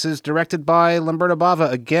Back. This is directed by Lamberto Bava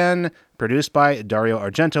again, produced by Dario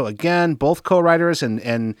Argento again, both co-writers,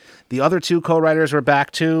 and the other two co-writers were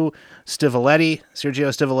back too. Sergio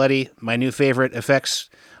Stivoletti, my new favorite effects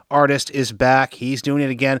artist, is back. He's doing it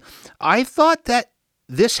again. I thought that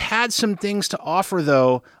this had some things to offer,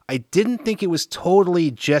 though. I didn't think it was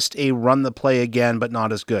totally just a run the play again, but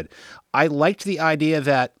not as good. I liked the idea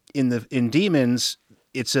that in Demons,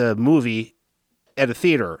 it's a movie at a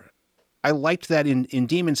theater. I liked that in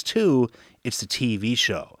Demons 2, it's the TV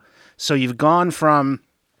show. So you've gone from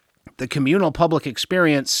the communal public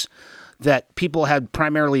experience that people had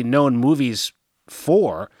primarily known movies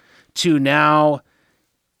for to now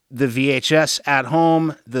the VHS at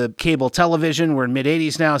home, the cable television. We're in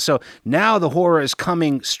mid-'80s now. So now the horror is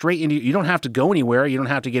coming straight into you. You don't have to go anywhere. You don't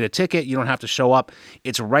have to get a ticket. You don't have to show up.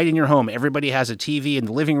 It's right in your home. Everybody has a TV in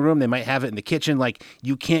the living room. They might have it in the kitchen. Like,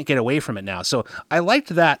 you can't get away from it now. So I liked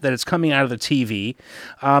that it's coming out of the TV.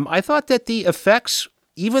 I thought that the effects,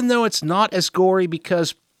 even though it's not as gory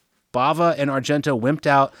because Bava and Argento wimped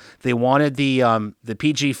out. They wanted the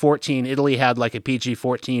PG-14. Italy had like a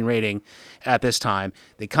PG-14 rating at this time.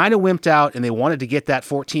 They kind of wimped out, and they wanted to get that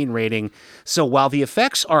 14 rating. So while the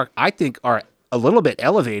effects I think are a little bit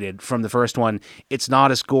elevated from the first one, it's not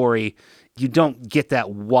as gory. You don't get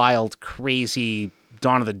that wild, crazy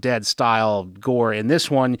Dawn of the Dead style gore in this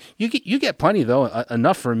one. You get plenty though,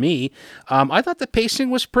 enough for me. I thought the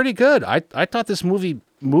pacing was pretty good. I thought this movie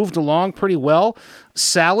moved along pretty well.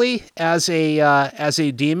 Sally as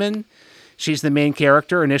a demon, she's the main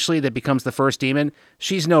character initially that becomes the first demon.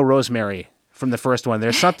 She's no Rosemary from the first one.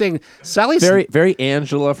 There's something Sally's very, very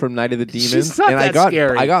Angela from Night of the Demons. She's not that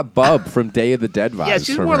scary. I got Bub from Day of the Dead vibes. Yeah,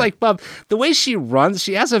 she's more like Bub. The way she runs,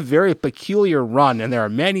 she has a very peculiar run, and there are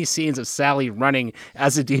many scenes of Sally running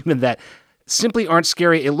as a demon that simply aren't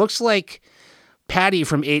scary. It looks like Patty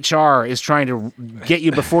from HR is trying to get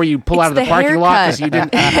you before you pull out of the parking lot because you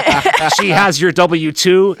didn't. She has your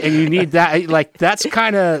W-2 and you need that. Like, that's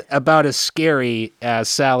kind of about as scary as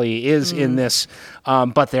Sally is in this.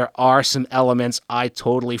 But there are some elements I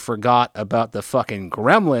totally forgot about. The fucking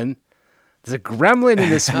gremlin. There's a gremlin in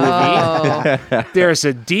this movie. There's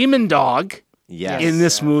a demon dog. Yes. In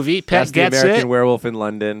this movie, Pet that's gets the American it. Werewolf in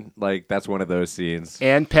London. Like, that's one of those scenes.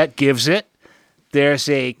 And Pet gives it. There's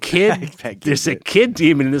a kid. There's a kid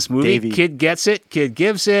demon in this movie. Davey. Kid gets it. Kid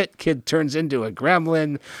gives it. Kid turns into a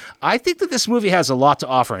gremlin. I think that this movie has a lot to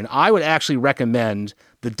offer, and I would actually recommend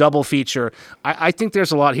the double feature. I think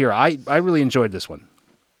there's a lot here. I really enjoyed this one.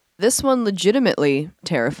 This one legitimately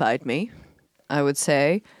terrified me, I would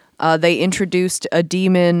say. They introduced a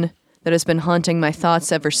demon that has been haunting my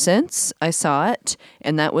thoughts ever since I saw it,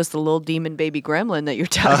 and that was the little demon baby gremlin that you're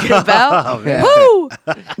talking about. Woo!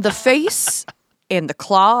 The face and the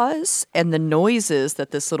claws and the noises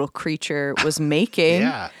that this little creature was making.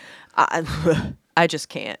 Yeah. I just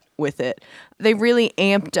can't with it. They really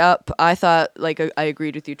amped up. I thought, like, I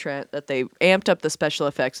agreed with you, Trent, that they amped up the special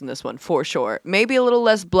effects in this one for sure. Maybe a little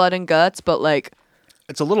less blood and guts, but like,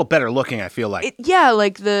 It's a little better looking, I feel like.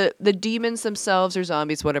 like the demons themselves or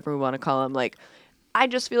zombies, whatever we want to call them. Like, I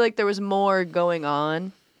just feel like there was more going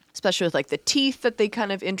on, especially with like the teeth that they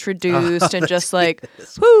kind of introduced, and just like,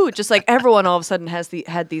 just like everyone all of a sudden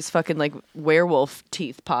had these fucking like werewolf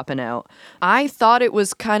teeth popping out. I thought it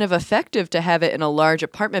was kind of effective to have it in a large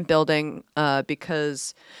apartment building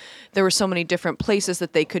because there were so many different places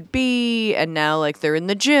that they could be, and now like they're in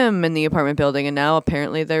the gym in the apartment building, and now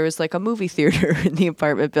apparently there was like a movie theater in the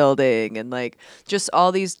apartment building, and like just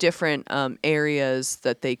all these different areas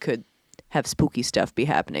that they could have spooky stuff be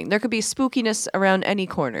happening. There could be spookiness around any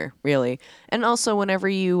corner, really. And also whenever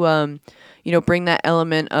you, bring that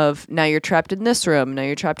element of now you're trapped in this room, now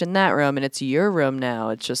you're trapped in that room, and it's your room now,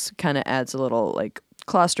 it just kind of adds a little like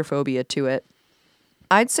claustrophobia to it.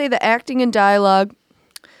 I'd say the acting and dialogue,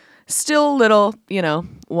 still a little,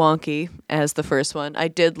 wonky as the first one. I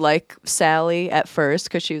did like Sally at first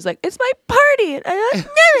because she was like, "It's my party!" party. And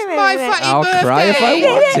I'll cry if I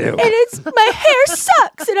want to. And it's my hair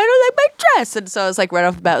sucks, and I don't like my dress. And so I was like, right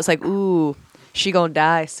off the bat, I was like, ooh, she gonna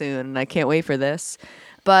die soon, and I can't wait for this.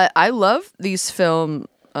 But I love these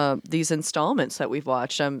installments that we've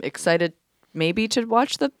watched. I'm excited maybe to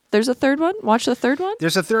watch there's a third one? Watch the third one?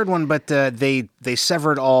 There's a third one, but they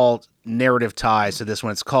severed all narrative ties to this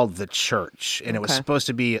one. It's called The Church, and it was supposed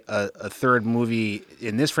to be a third movie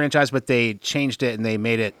in this franchise, but they changed it and they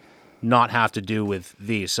made it not have to do with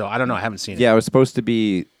these. So I don't know. I haven't seen it. Yeah, it was supposed to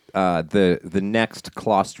be the next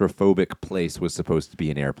claustrophobic place was supposed to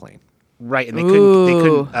be an airplane. Right, and they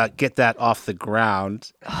couldn't get that off the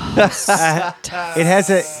ground. It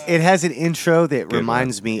has an intro that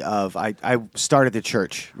reminds me of I started the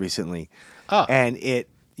church recently, and it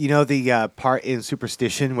the part in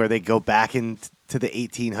Superstition where they go back into the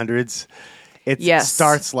 1800s. It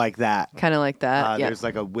starts like that, kind of like that. There's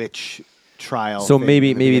like a witch trial. So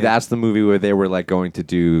maybe that's the movie where they were like going to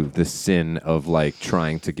do the sin of like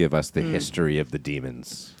trying to give us the history of the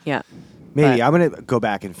demons. Yeah, maybe I'm gonna go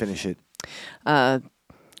back and finish it. I'm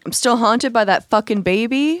still haunted by that fucking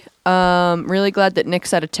baby. Really glad that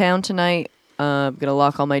Nick's out of town tonight. I'm gonna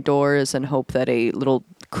lock all my doors and hope that a little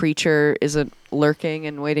creature isn't lurking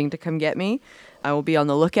and waiting to come get me. I will be on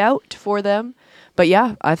the lookout for them. But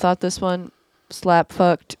yeah, I thought this one slap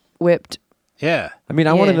fucked, whipped. Yeah. I mean,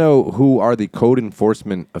 I want to know who are the code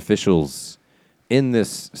enforcement officials in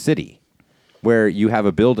this city where you have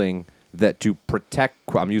a building that to protect,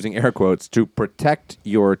 I'm using air quotes, to protect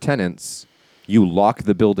your tenants, you lock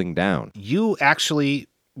the building down. You actually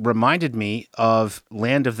reminded me of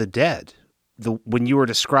Land of the Dead. When you were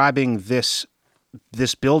describing this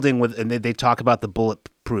building and they talk about the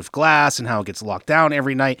bulletproof glass and how it gets locked down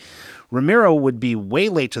every night. Romero would be way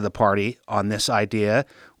late to the party on this idea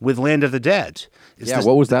with Land of the Dead.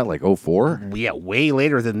 What was that, like 2004? Yeah, way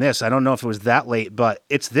later than this. I don't know if it was that late, but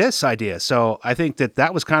it's this idea. So I think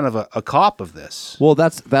that was kind of a cop of this. Well,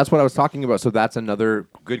 that's what I was talking about. So that's another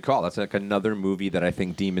good call. That's like another movie that I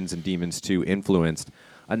think Demons and Demons 2 influenced.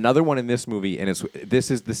 Another one in this movie, and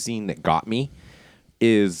this is the scene that got me,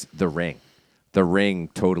 is The Ring. The Ring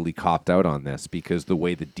totally copped out on this because the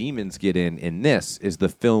way the demons get in this is the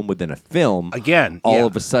film within a film. Again, all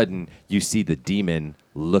of a sudden you see the demon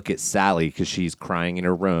look at Sally because she's crying in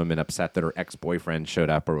her room and upset that her ex-boyfriend showed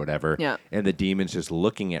up or whatever. Yeah. And the demon's just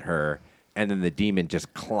looking at her, and then the demon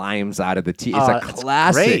just climbs out of the It's it's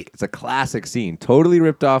classic. great. It's a classic scene, totally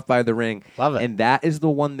ripped off by The Ring. Love it. And that is the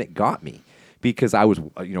one that got me. Because I was,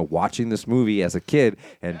 watching this movie as a kid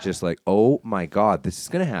and just like, oh my God, this is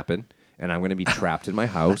going to happen. And I'm going to be trapped in my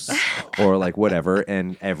house or like whatever,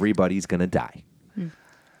 and everybody's going to die.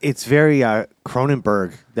 It's very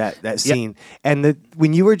Cronenberg, that scene. And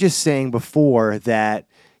when you were just saying before that,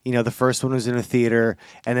 the first one was in a theater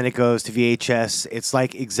and then it goes to VHS, it's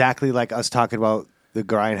like exactly like us talking about the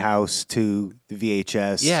Grindhouse to the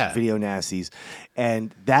VHS, video nasties.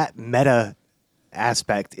 And that meta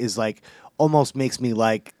aspect is like almost makes me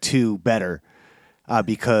like 2 better.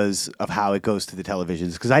 Because of how it goes to the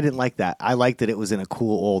televisions. Because I didn't like that. I liked that it was in a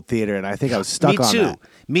cool old theater, and I think I was stuck on that.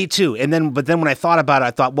 Me too. But then when I thought about it,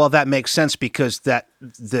 I thought, well, that makes sense because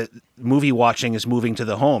the movie watching is moving to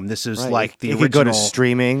the home. This is like the original. You could go to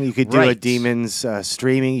streaming. You could do a Demons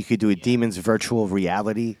streaming. You could do a Demons virtual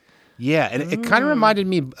reality. Yeah, and it kind of reminded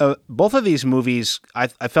me, both of these movies, I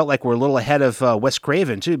felt like were a little ahead of Wes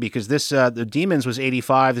Craven, too, because this, The Demons was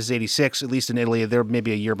 85, this is 86, at least in Italy. They're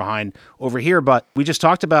maybe a year behind over here, but we just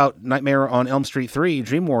talked about Nightmare on Elm Street 3,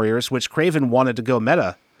 Dream Warriors, which Craven wanted to go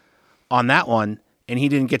meta on that one, and he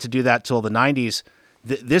didn't get to do that till the 90s.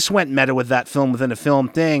 This went meta with that film within a film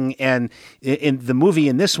thing, and in the movie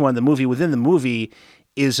in this one, the movie within the movie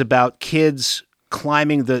is about kids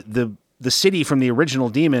climbing the city from the original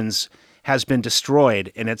Demons has been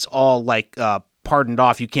destroyed, and it's all like pardoned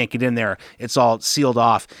off. You can't get in there. It's all sealed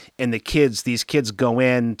off. And these kids go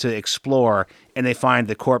in to explore, and they find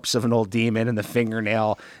the corpse of an old demon and the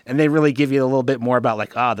fingernail. And they really give you a little bit more about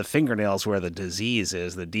like, the fingernail's where the disease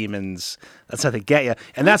is. The demons, that's how they get you.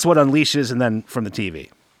 And that's what unleashes, and then from the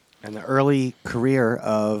TV. And the early career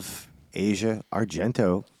of Asia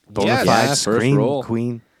Argento. Yes. Bonafide scream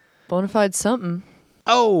queen. Bonafide something.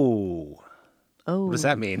 Oh. What does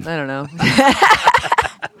that mean? I don't know.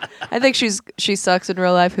 I think she sucks in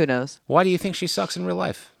real life. Who knows? Why do you think she sucks in real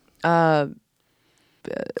life? I'm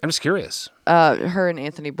just curious. Her and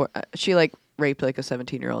Anthony, she like raped like a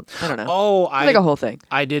 17-year-old. I don't know. Oh, like a whole thing.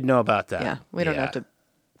 I did know about that. Yeah, we don't have to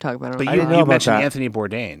talk about it. But I didn't know you about mentioned that. Anthony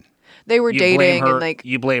Bourdain. They were dating, and like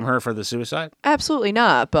you blame her for the suicide? Absolutely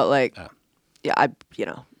not. But like,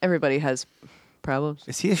 everybody has problems.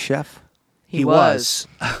 Is he a chef? He was.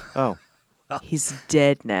 Oh. He's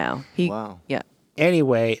dead now. Wow. Yeah.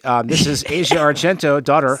 Anyway, this is Asia Argento,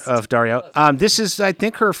 daughter of Dario. This is, I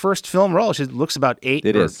think, her first film role. She looks about 8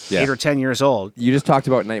 or 10 years old. You just talked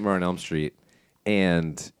about Nightmare on Elm Street,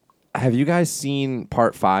 and have you guys seen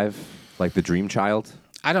Part 5, like The Dream Child?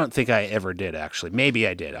 I don't think I ever did, actually. Maybe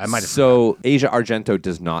I did. I might have. So Asia Argento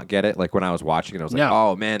does not get it. Like when I was watching it, I was like, No,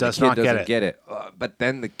 "Oh man, the does kid not get doesn't it. get it." But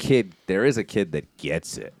then there is a kid that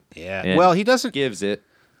gets it. Yeah. And Well, he doesn't. gives it.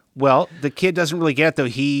 Well, the kid doesn't really get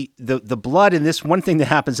it, though. The blood in this, one thing that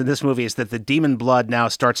happens in this movie is that the demon blood now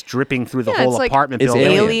starts dripping through the whole it's like apartment It's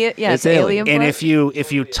building. alien. Yeah, It's it's alien. And blood.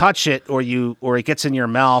 if you touch it or it gets in your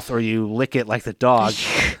mouth or you lick it like the dog,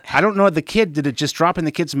 I don't know. The kid, did it just drop in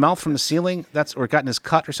the kid's mouth from the ceiling? Or it got in his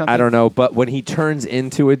cut or something? I don't know, but when he turns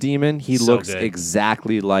into a demon, he So looks good.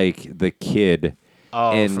 exactly like the kid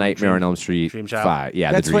in from Nightmare on Elm Street Dream Child? 5.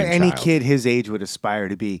 Yeah, That's the what Dream any Child. kid his age would aspire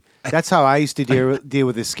to be. That's how I used to deal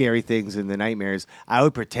with the scary things and the nightmares. I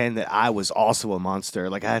would pretend that I was also a monster.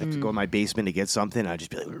 Like I had to go in my basement to get something. I'd just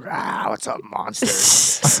be like, "Wow, it's a monster."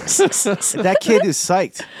 That kid is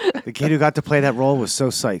psyched. The kid who got to play that role was so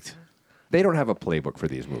psyched. They don't have a playbook for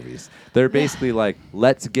these movies. They're basically like,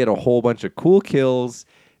 let's get a whole bunch of cool kills.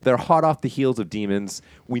 They're hot off the heels of demons.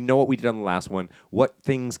 We know what we did on the last one. What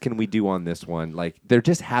things can we do on this one? Like, they're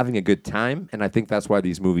just having a good time, and I think that's why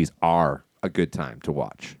these movies are a good time to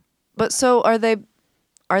watch. But so are they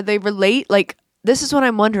relate? Like, this is what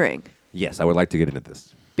I'm wondering. Yes, I would like to get into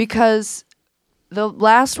this. Because the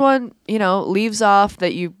last one, leaves off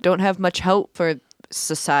that you don't have much help for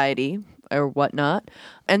society or whatnot.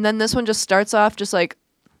 And then this one just starts off just like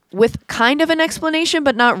with kind of an explanation,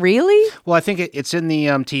 but not really. Well, I think it's in the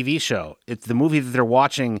TV show. It's the movie that they're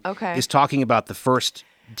watching Okay. is talking about the first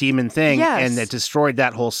demon thing, Yes. and it destroyed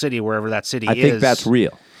that whole city, wherever that city I is. think that's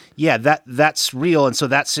real. Yeah, that's real, and so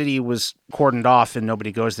that city was cordoned off, and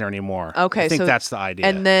nobody goes there anymore. Okay, I think so- that's the idea.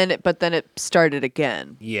 And then it started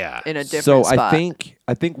again yeah, in a different So spot.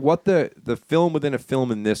 I think what the film within a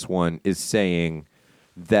film in this one is saying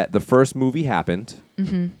that the first movie happened.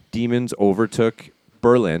 Mm-hmm. Demons overtook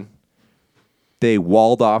Berlin. They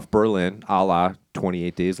walled off Berlin, a la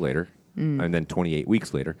 28 Days Later, and then 28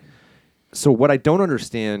 weeks later. So what I don't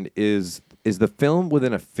understand is the film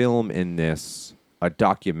within a film in this a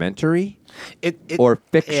documentary it or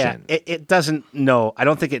Yeah, fiction? it doesn't know. I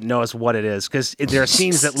don't think it knows what it is because there are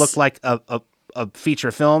scenes that look like a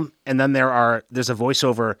feature film, and then there's a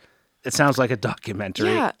voiceover. It sounds like a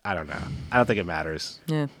documentary. Yeah. I don't know. I don't think it matters.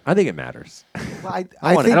 Yeah. I think it matters. Well, wanna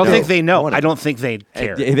I don't No, think they know. I wanna- I don't think they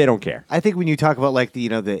care. They don't care. I think when you talk about like the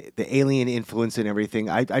alien influence and everything,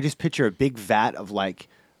 I just picture a big vat of like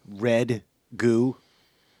red goo,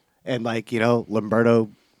 and like Lamberto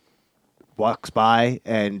walks by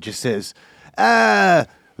and just says, "Alien,"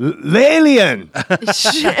 and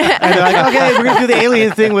they're like, "Okay, we're gonna do the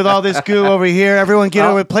alien thing with all this goo over here. Everyone get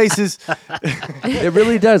over places." It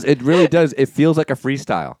really does. It really does. It feels like a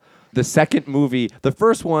freestyle. The second movie, the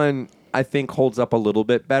first one, I think holds up a little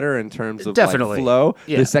bit better in terms of Definitely. like flow.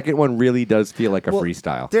 Yeah. The second one really does feel like a Well,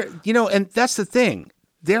 freestyle. There, and that's the thing.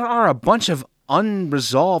 There are a bunch of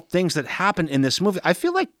unresolved things that happen in this movie. I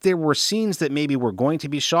feel like there were scenes that maybe were going to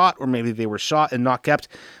be shot, or maybe they were shot and not kept.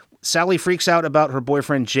 Sally freaks out about her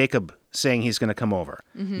boyfriend Jacob saying he's going to come over.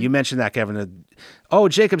 You mentioned that, Kevin. Oh,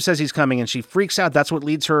 Jacob says he's coming, and she freaks out. That's what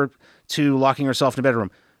leads her to locking herself in a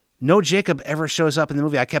bedroom. No Jacob ever shows up in the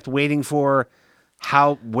movie. I kept waiting for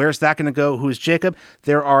where's that going to go? Who's Jacob?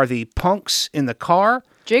 There are the punks in the car.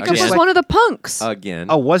 Jacob Again. was one of the punks. Again.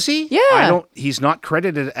 Oh, was he? Yeah. He's not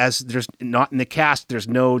credited as there's not in the cast. There's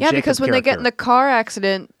no yeah, Jacob because when they get in the character. car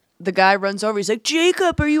accident, the guy runs over. He's like,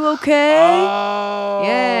 "Jacob, are you okay?" Oh,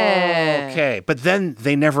 Yeah. Okay, but then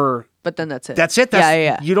they never. But then that's it. That's it.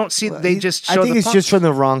 yeah. You don't see. They just show I think the it's punks. just from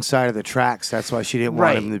the wrong side of the tracks. That's why she didn't want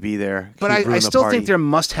Right. him to be there. But He'd I ruin the still party. think there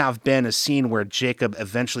must have been a scene where Jacob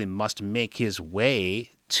eventually must make his way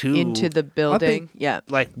to into the building. Yeah.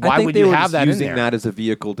 Like, I why think would they you were have just that in using there? that as a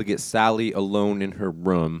vehicle to get Sally alone in her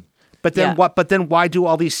room. But then Yeah. what? But then why do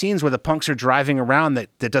all these scenes where the punks are driving around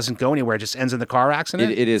that doesn't go anywhere? It just ends in the car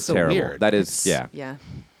accident. It is So terrible. weird. That is, yeah.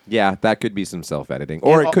 Yeah. That could be some self-editing.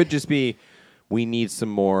 Or And it could just be, we need some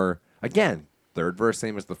more, again, third verse,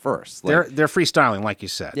 same as the first. Like, They're freestyling, like you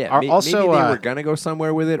said. yeah, Also, maybe they were gonna go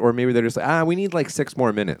somewhere with it, or maybe they're just like, we need like 6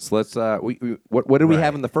 more minutes. Let's what did we have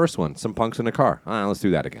Right. in the first one? Some punks in a car. Let's do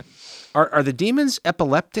that again. Are the demons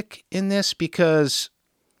epileptic in this? Because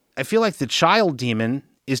I feel like the child demon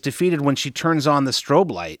is defeated when she turns on the strobe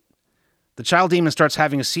light. The child demon starts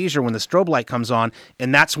having a seizure when the strobe light comes on,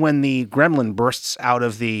 and that's when the gremlin bursts out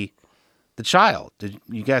of the child. Did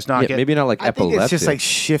you guys not Yeah, get? maybe not like I think epileptic. it's just like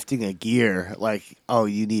shifting a gear. Like, oh,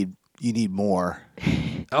 you need you need more.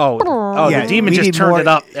 The demon we just need turned more- it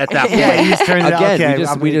up at that point. Yeah, you just turned it up. Again,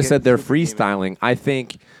 Okay, we just said they're freestyling. I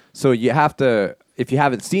think so. You have to, if you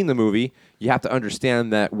haven't seen the movie, you have to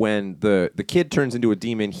understand that when the kid turns into a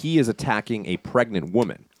demon, he is attacking a pregnant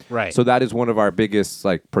woman. Right. So that is one of our biggest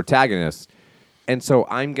protagonists. And so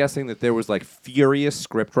I'm guessing that there was furious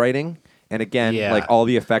script writing. And again, Yeah. all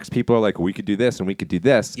the effects people are like, we could do this and we could do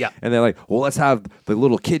this. Yeah. And they're like, well, let's have the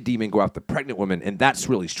little kid demon go after the pregnant woman, and that's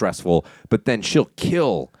really stressful. But then she'll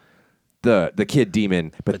kill the kid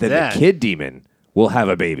demon, but then the kid demon will have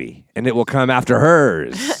a baby, and it will come after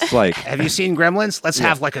hers. It's like, Have you seen Gremlins? Let's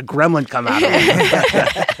have a gremlin come out of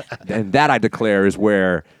it. and that I declare is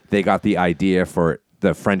where they got the idea for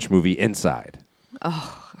the French movie Inside.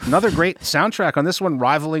 Another great soundtrack on this one,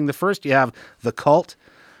 rivaling the first. You have The Cult,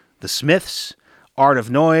 The Smiths, Art of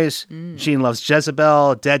Noise, Gene Loves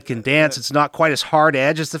Jezebel, Dead Can Dance. It's not quite as hard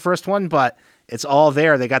edge as the first one, but it's all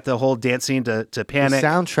there. They got the whole dance scene to The Panic.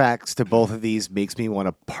 soundtracks to both of these makes me want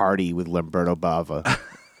to party with Lamberto Bava.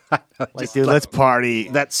 Dude, let's party.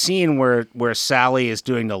 That scene where Sally is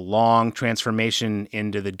doing the long transformation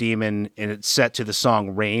into the demon, and it's set to the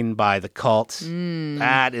song Rain by The Cult.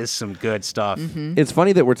 That is some good stuff. It's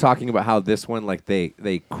funny that we're talking about how this one,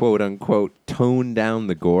 they quote unquote tone down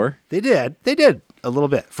the gore. They did a little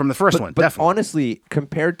bit from the first one, But definitely. honestly,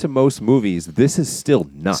 compared to most movies, this is still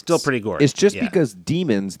nuts. Still pretty gory. It's just Yeah. because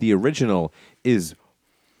Demons, the original, is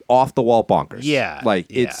off the wall bonkers. Yeah,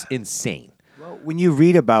 It's yeah. insane. When you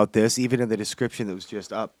read about this, even in the description that was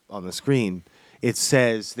just up on the screen, it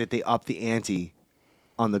says that they upped the ante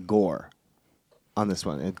on the gore on this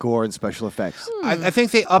one, and gore and special effects. I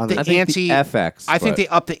think they upped the I think ante. the FX, I think but- they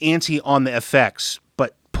upped the ante on the effects,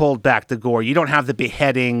 but pulled back the gore. You don't have the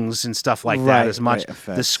beheadings and stuff like that Right, as much. right,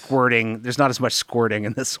 effects. The squirting. There's not as much squirting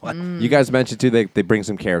in this one. You guys mentioned too they bring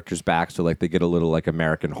some characters back, so they get a little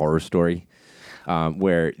American Horror Story,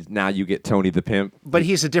 where now you get Tony the Pimp. But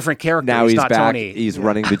he's a different character. Now he's not back. Tony. He's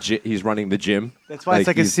running the he's running the gym. That's why it's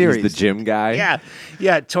like a he's series. the gym guy.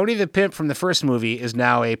 Yeah. Tony the Pimp from the first movie is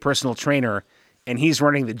now a personal trainer, and he's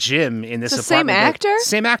running the gym in this It's the same apartment. actor?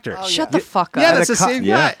 Same actor. Shut the fuck up. Yeah, that's the co- same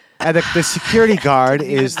yeah. guy. And the security guard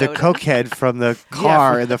is the cokehead from the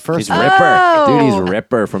car in the first He's one. Ripper. Dude, he's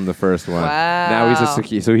Ripper from the first one. Wow. Now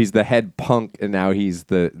he's so he's the head punk, and now he's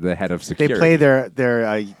the head of They security. play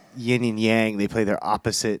their yin and yang. They play their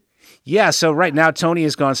opposite. Yeah, so right now Tony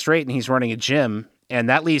has gone straight and he's running a gym, and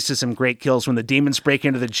that leads to some great kills when the demons break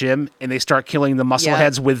into the gym and they start killing the muscle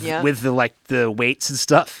heads with the weights and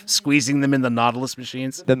stuff, squeezing them in the Nautilus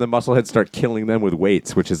machines. Then the muscleheads start killing them with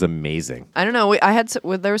weights, which is amazing. I don't know.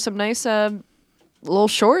 There were some nice little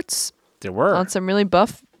shorts There were. on some really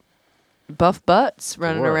buff butts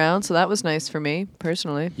running around, so that was nice for me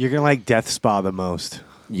personally. You're gonna like Death Spa the most.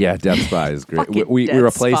 Yeah, Death Spy is great. Fucking We Death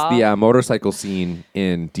replaced Spa. the motorcycle scene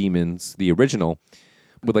in Demons, the original,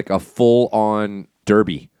 with a full-on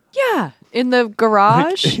derby. Yeah, in the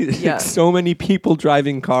garage. Yeah. So many people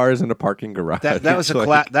driving cars in a parking garage. That was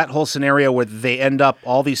that whole scenario where they end up,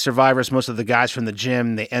 all these survivors, most of the guys from the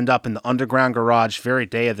gym, they end up in the underground garage, very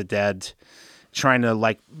Day of the Dead, trying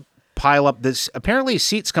to pile up this. Apparently,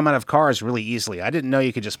 seats come out of cars really easily. I didn't know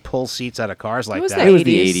you could just pull seats out of cars like was that. It was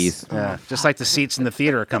the 80s. 80s. Yeah, just like the seats in the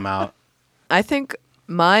theater come out. I think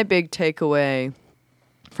my big takeaway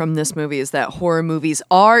from this movie is that horror movies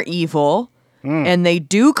are evil and they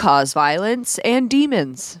do cause violence and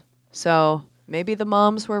demons. So maybe the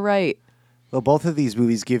moms were right. Well, both of these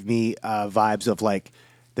movies give me vibes of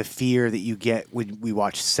the fear that you get when we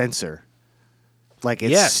watch Censor. It's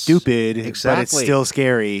Yes, stupid, but it's exactly. still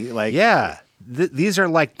scary. Yeah, these are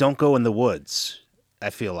like Don't Go in the Woods.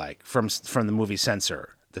 I feel like from the movie Censor,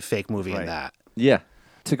 the fake movie in Right. that. Yeah.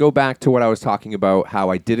 To go back to what I was talking about,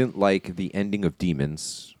 how I didn't like the ending of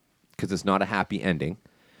Demons, because it's not a happy ending.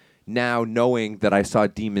 Now, knowing that I saw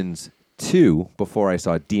Demons 2 before I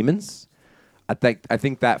saw Demons, I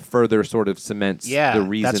think that further sort of cements Yeah, the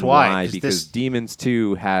reason that's why, why, 'cause because this- Demons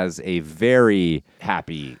 2 has a very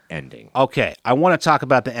happy ending. Okay, I want to talk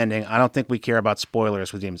about the ending. I don't think we care about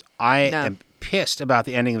spoilers with Demons. I No. am pissed about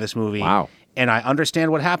the ending of this movie. Wow. And I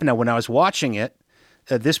understand what happened. Now, when I was watching it,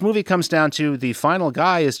 this movie comes down to the final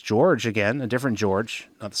guy is George again, a different George,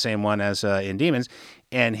 not the same one as in Demons,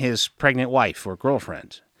 and his pregnant wife or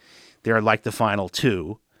girlfriend. They're like the final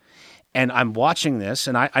two. And I'm watching this,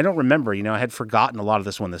 and I don't remember, I had forgotten a lot of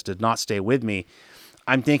this one. This did not stay with me.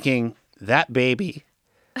 I'm thinking, that baby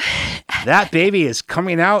is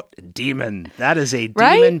coming out demon. That is a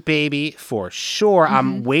Right? demon baby for sure.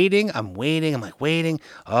 I'm waiting. I'm waiting.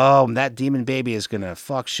 Oh, that demon baby is going to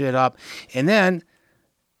fuck shit up. And then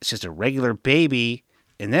it's just a regular baby.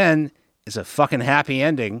 And then it's a fucking happy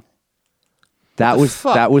ending. That was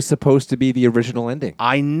fuck? that was supposed to be the original ending.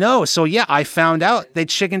 I know. So yeah, I found out they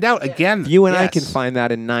chickened out again. You and I Yes. can find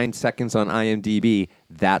that in 9 seconds on IMDb.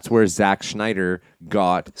 That's where Zack Schneider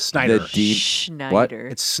got Snyder. the Schneider. What?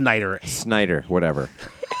 It's Snyder. Snyder, whatever.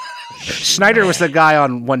 Schneider was the guy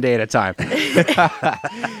on One Day at a Time.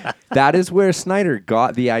 That is where Snyder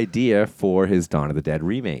got the idea for his Dawn of the Dead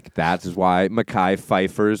remake. That is why Mekhi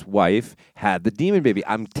Phifer's wife had the demon baby.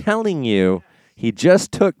 I'm telling you, he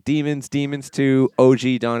just took Demons 2,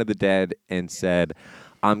 OG Dawn of the Dead, and said,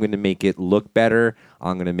 I'm going to make it look better.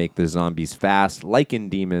 I'm going to make the zombies fast, like in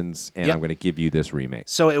Demons, and Yep. I'm going to give you this remake.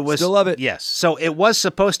 So it was Still love it. Yes. So it was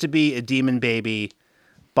supposed to be a demon baby.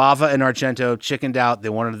 Bava and Argento chickened out. They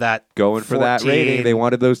wanted that Going for that 14. rating. They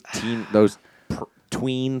wanted those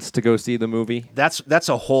tweens to go see the movie. That's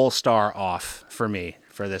a whole star off for me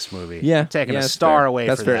for this movie. Yeah, I'm taking a that's star fair. away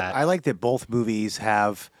That's for fair. that. I like that both movies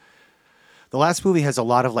have. The last movie has a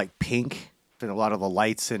lot of like pink and a lot of the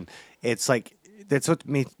lights, and it's like that's what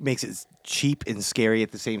makes it cheap and scary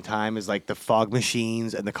at the same time. Is like the fog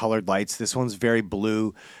machines and the colored lights. This one's very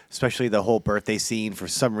blue, especially the whole birthday scene. For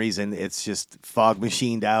some reason, it's just fog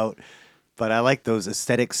machined out. But I like those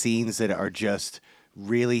aesthetic scenes that are just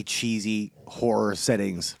really cheesy horror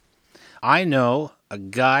settings. I know a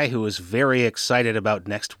guy who is very excited about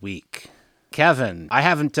next week. Kevin, I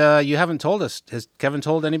haven't. You haven't told us. Has Kevin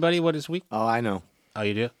told anybody what his week? Oh, I know. Oh,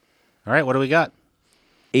 you do. All right. What do we got?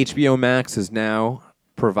 HBO Max is now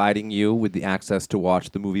providing you with the access to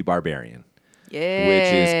watch the movie Barbarian, Yeah.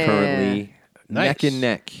 which is currently Nice. neck and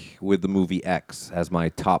neck with the movie X as my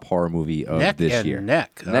top horror movie of Neck this and year.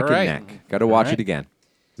 neck. Neck All right. and neck. Got to watch right. it again.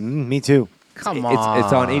 Me too. Come on.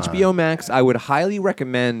 It's on HBO Max. I would highly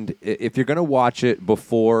recommend, if you're going to watch it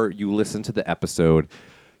before you listen to the episode,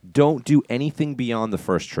 don't do anything beyond the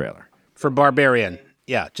first trailer. For Barbarian.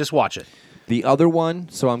 Yeah, just watch it. The other one,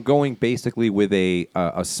 so I'm going basically with a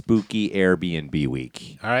spooky Airbnb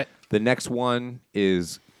week. All right. The next one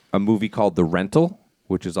is a movie called The Rental,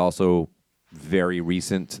 which is also very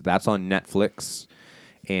recent. That's on Netflix,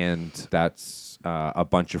 and that's a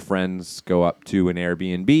bunch of friends go up to an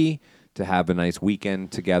Airbnb to have a nice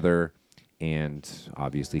weekend together, and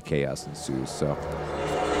obviously chaos ensues. So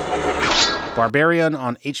Barbarian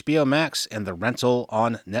on HBO Max and The Rental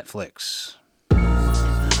on Netflix.